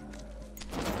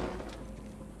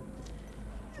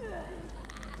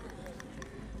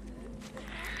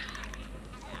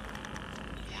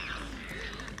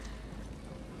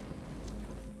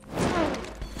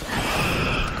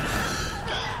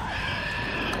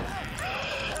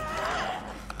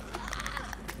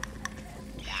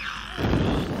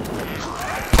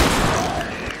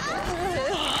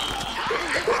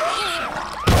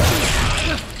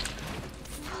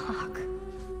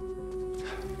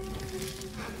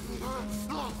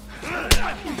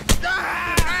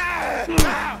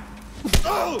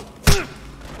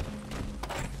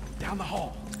 Down the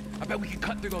hall. I bet we can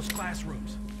cut through those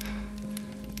classrooms.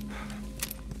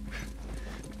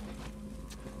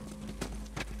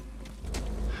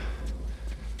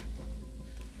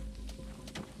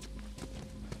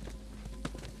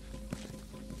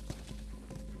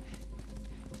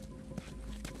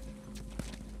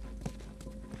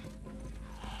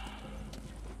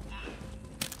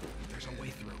 There's a way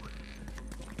through.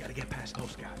 We gotta get past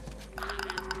those guys.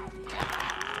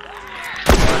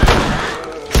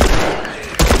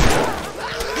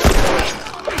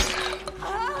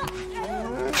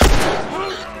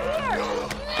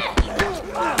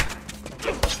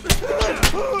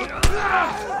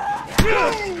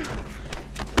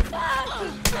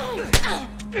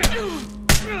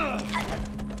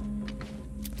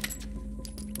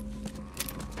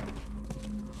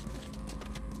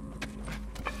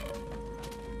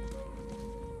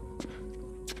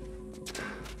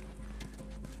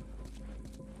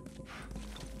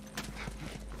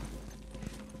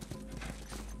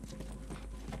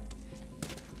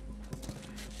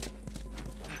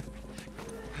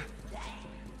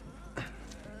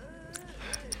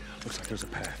 Looks like there's a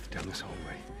path down this hallway.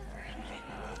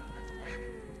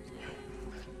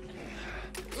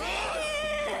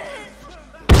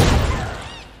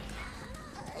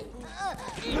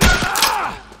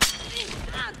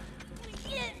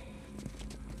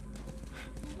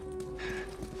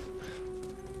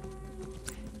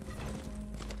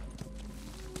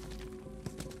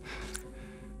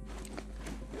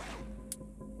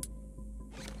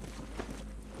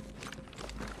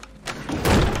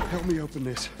 Help me open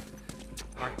this.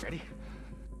 All right, ready?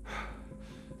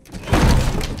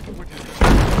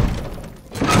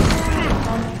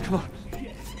 Come on.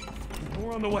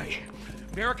 More on the way.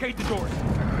 Barricade the doors.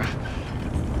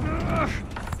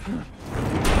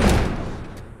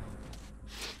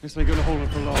 This ain't gonna hold it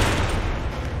for long.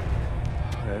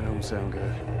 That don't sound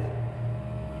good.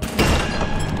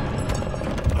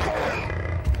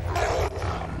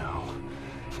 Oh no.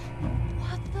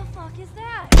 What the fuck is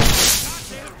that?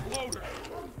 Goddamn floater.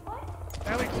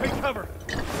 Ellie, take cover.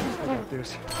 I got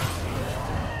this.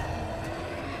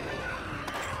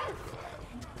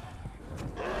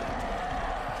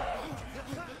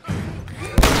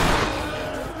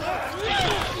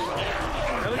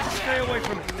 Ellie, just stay away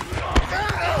from it.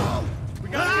 We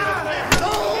gotta get up there.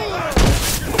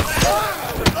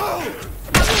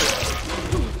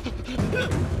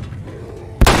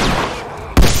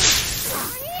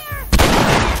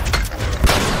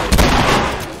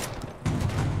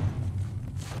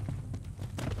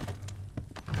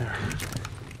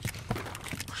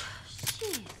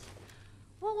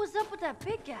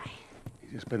 big guy?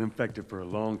 He's just been infected for a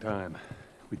long time.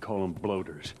 We call them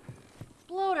bloaters.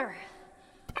 Bloater.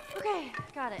 Okay,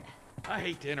 got it. I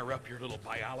hate to interrupt your little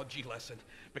biology lesson,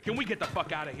 but can we get the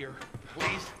fuck out of here,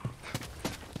 please?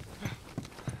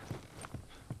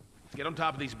 Get on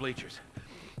top of these bleachers.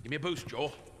 Give me a boost,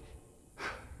 Joel.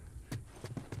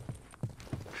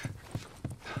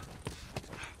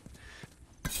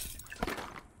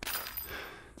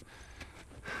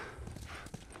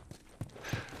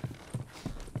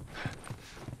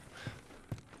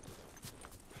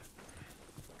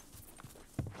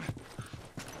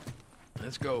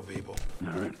 Let's go, people.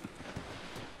 All right.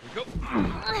 Here we go.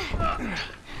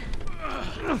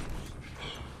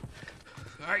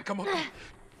 All right, come on.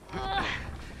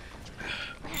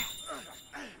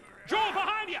 Joel,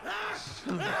 behind you!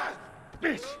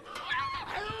 Bitch!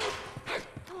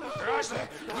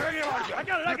 Bring it on! I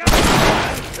got it!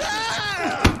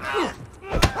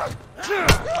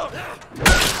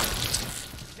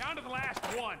 Down to the last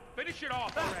one. Finish it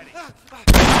off already.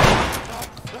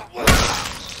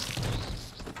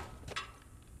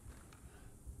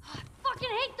 I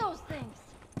hate those things.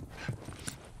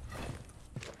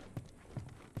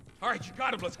 All right, you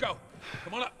got him. Let's go.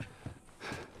 Come on up.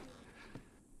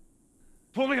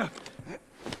 Pull me up.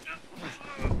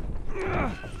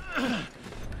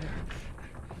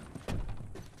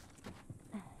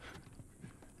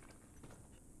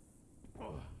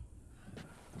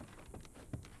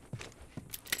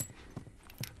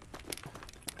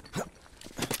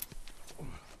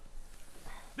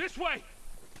 This way.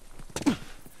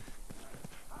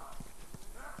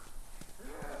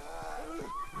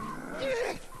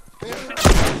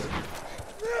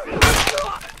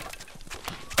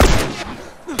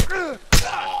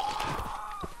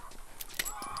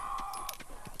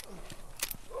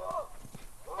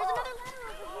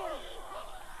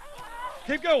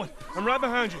 Keep going. I'm right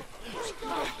behind you.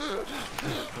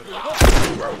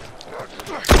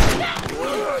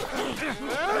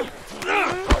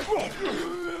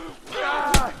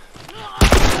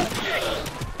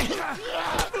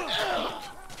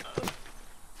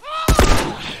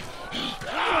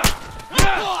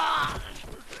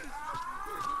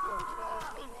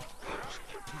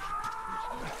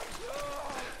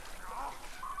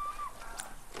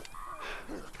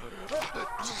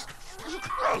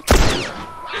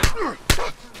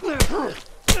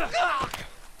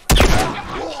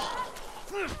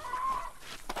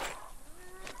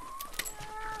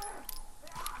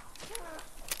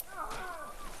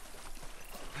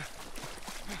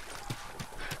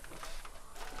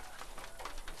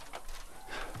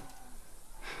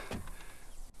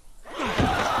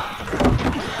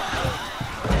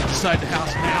 Inside the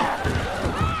house now.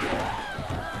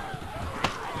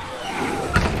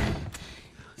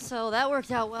 So that worked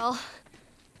out well.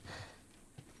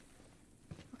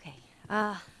 Okay,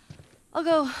 I'll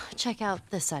go check out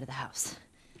this side of the house.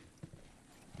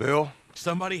 Bill?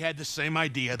 Somebody had the same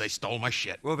idea. They stole my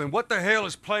shit. Well, then what the hell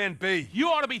is plan B? You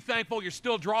ought to be thankful you're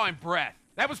still drawing breath.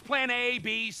 That was plan A,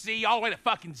 B, C, all the way to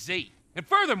fucking Z. And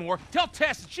furthermore, tell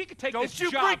Tess that she could take this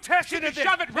job. Don't you bring Tess she into can this!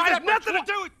 shove it right It up has nothing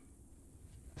to do with...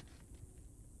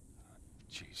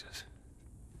 Jesus.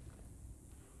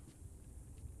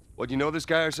 What, you know this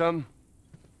guy or something?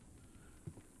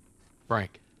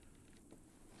 Frank.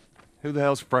 Who the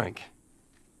hell's Frank?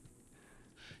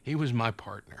 He was my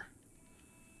partner.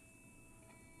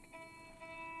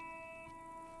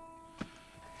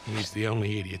 He's the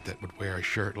only idiot that would wear a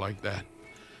shirt like that.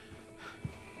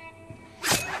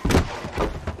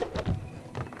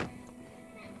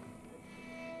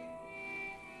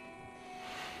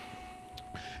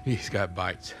 He's got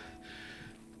bites.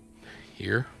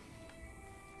 Here.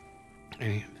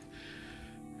 And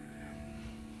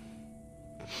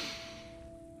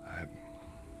I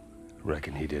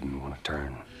reckon he didn't want to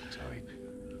turn, so he...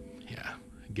 yeah,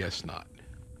 I guess not.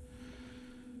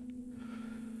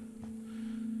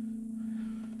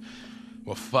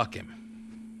 Well, fuck him.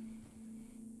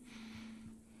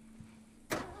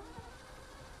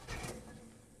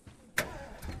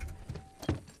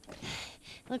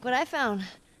 Look what I found.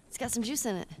 It's got some juice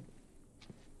in it.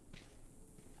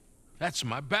 That's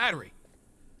my battery.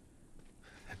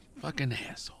 That fucking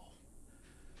asshole.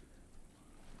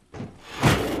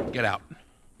 Get out.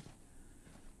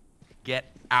 Get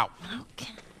out.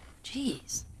 Okay.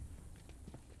 Jeez.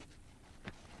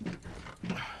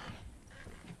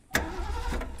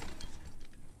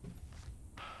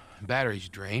 Battery's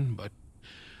drained, but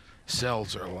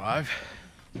cells are alive.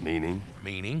 Meaning?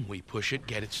 Meaning, we push it,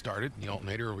 get it started, and the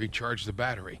alternator will recharge the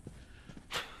battery.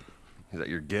 Is that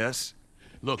your guess?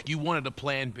 Look, you wanted a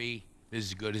plan B. This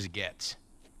is as good as it gets.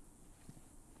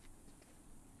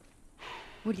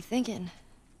 What are you thinking?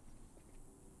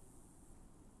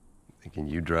 Thinking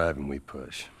you drive and we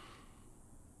push.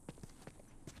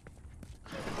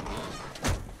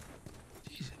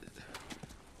 Jesus.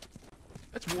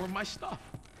 That's more of my stuff.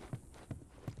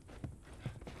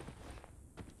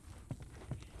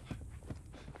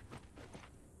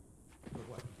 So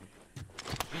what?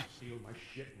 You steal my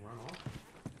shit and run off?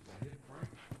 Is that it, Frank?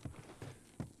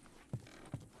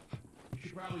 You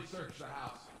should probably search the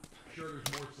house. I'm sure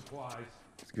there's more supplies.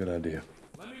 It's a good idea.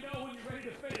 Let me know when you're ready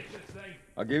to finish this thing.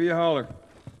 I'll give you a holler.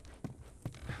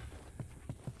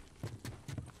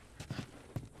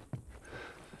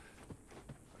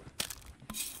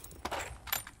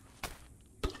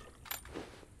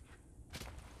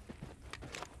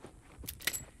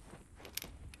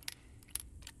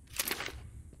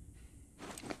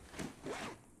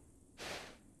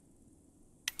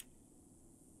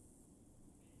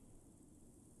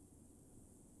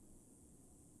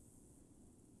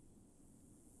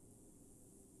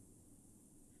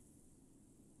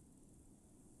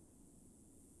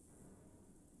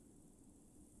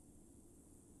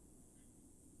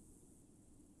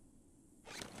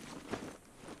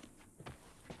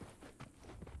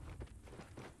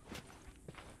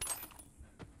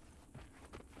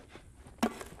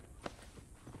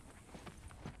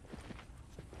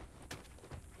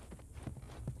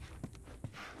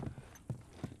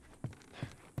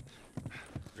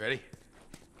 Ready?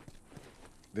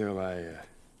 Bill, I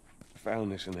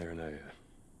found this in there and I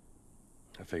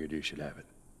figured you should have it.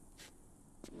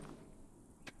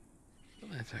 Well,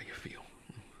 that's how you feel.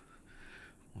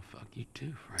 Well, fuck you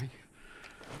too, Frank.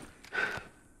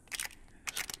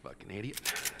 Fucking idiot.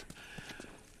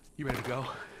 You ready to go?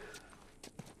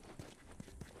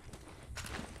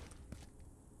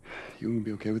 You gonna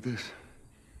be okay with this?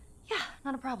 Yeah,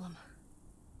 not a problem.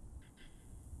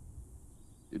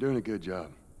 You're doing a good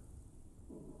job.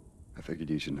 I figured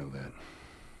you should know that.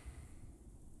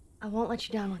 I won't let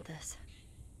you down with this.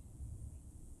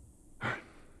 All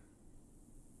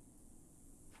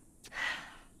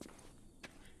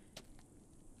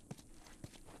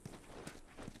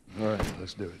right,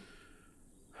 let's do it.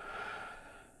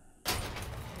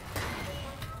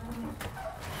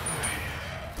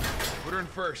 Put her in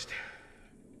first.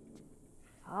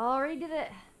 Already did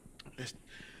it. Just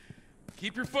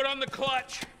keep your foot on the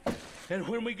clutch. And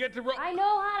when we get to I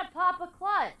know how to pop a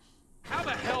clutch. How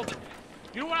the hell did...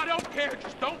 You know what? I don't care.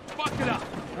 Just don't fuck it up.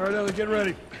 All right, Ellie, get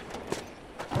ready.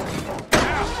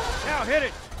 Now, hit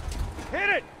it! Hit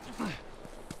it!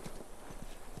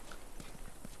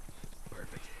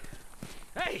 Perfect.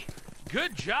 Hey,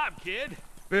 good job, kid.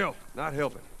 Bill, not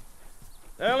helping.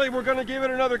 Ellie, we're gonna give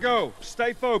it another go.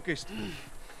 Stay focused.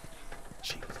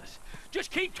 Jesus.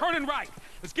 Just keep turning right.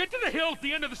 Let's get to the hill at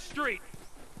the end of the street.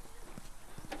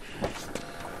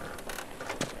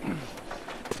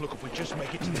 Look, if we just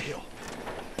make it to the hill,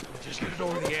 we'll just get it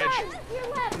over the edge.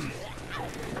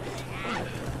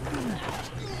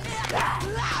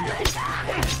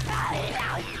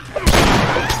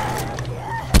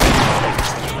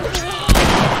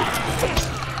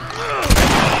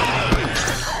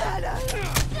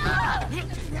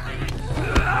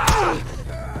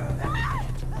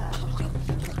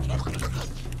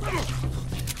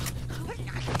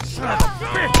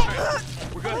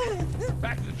 We're good.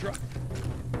 Back to the truck.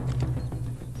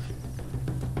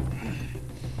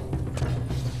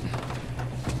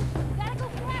 Gotta go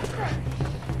faster.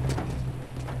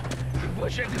 Keep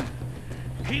pushing.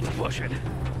 Keep pushing.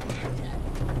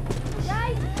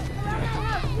 Guys, around that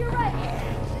house, to your right.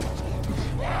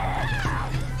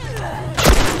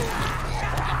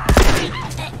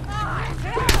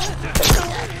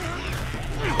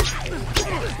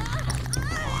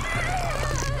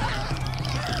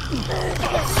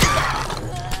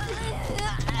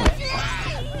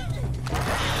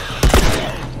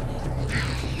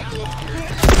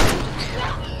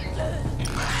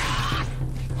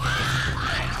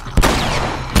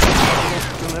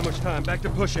 Don't have much time. Back to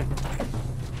pushing.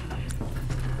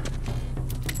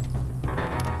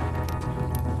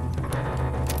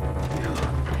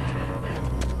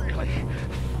 Really?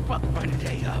 Fuck, find a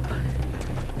day up.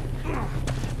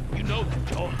 You know that,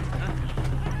 Joel, huh?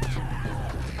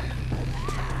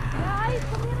 Guys,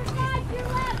 from the other side, to your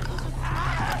left.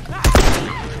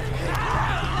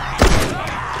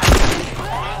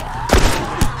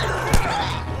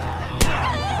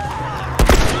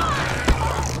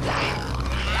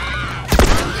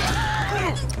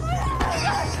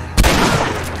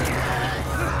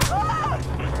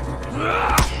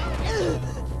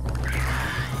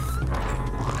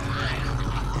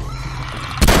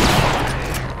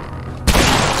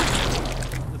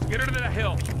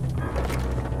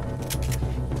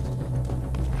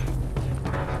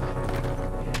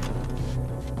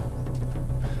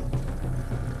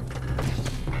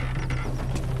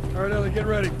 All right, Ellie, get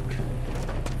ready.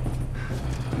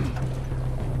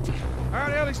 All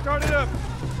right, Ellie, start it up.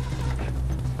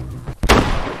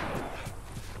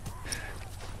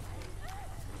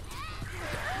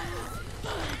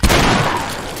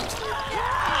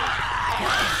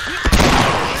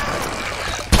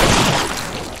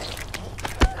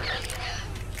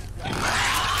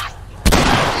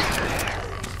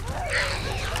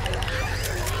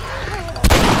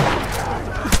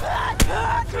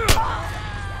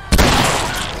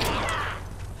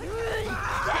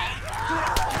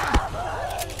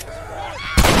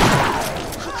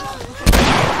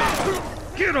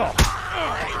 Get off!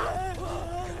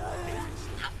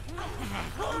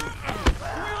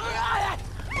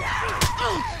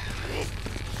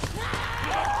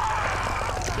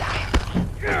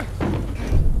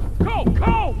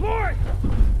 Go, Lord!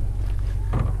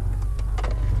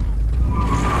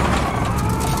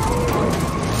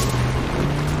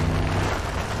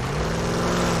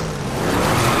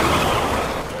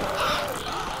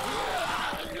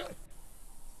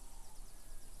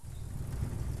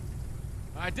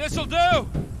 All right, this'll do.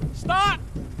 Stop!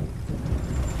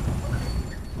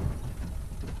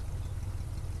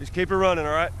 Just keep her running,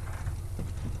 all right?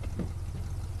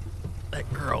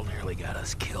 That girl nearly got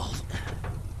us killed.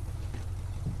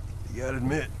 You gotta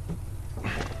admit,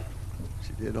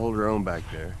 she did hold her own back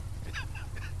there.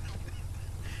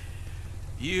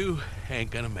 You ain't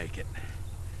gonna make it.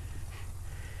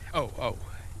 Oh.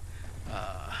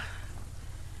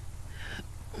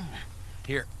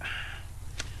 Here.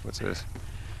 What's this?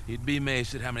 You'd be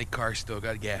amazed at how many cars still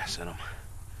got gas in them.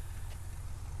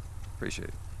 Appreciate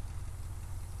it.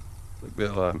 Look,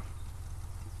 Bill,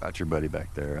 about your buddy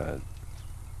back there,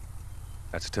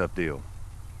 that's a tough deal.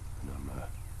 And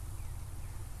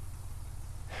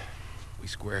We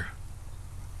square.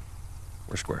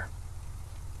 we're square.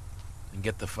 And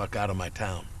get the fuck out of my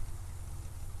town.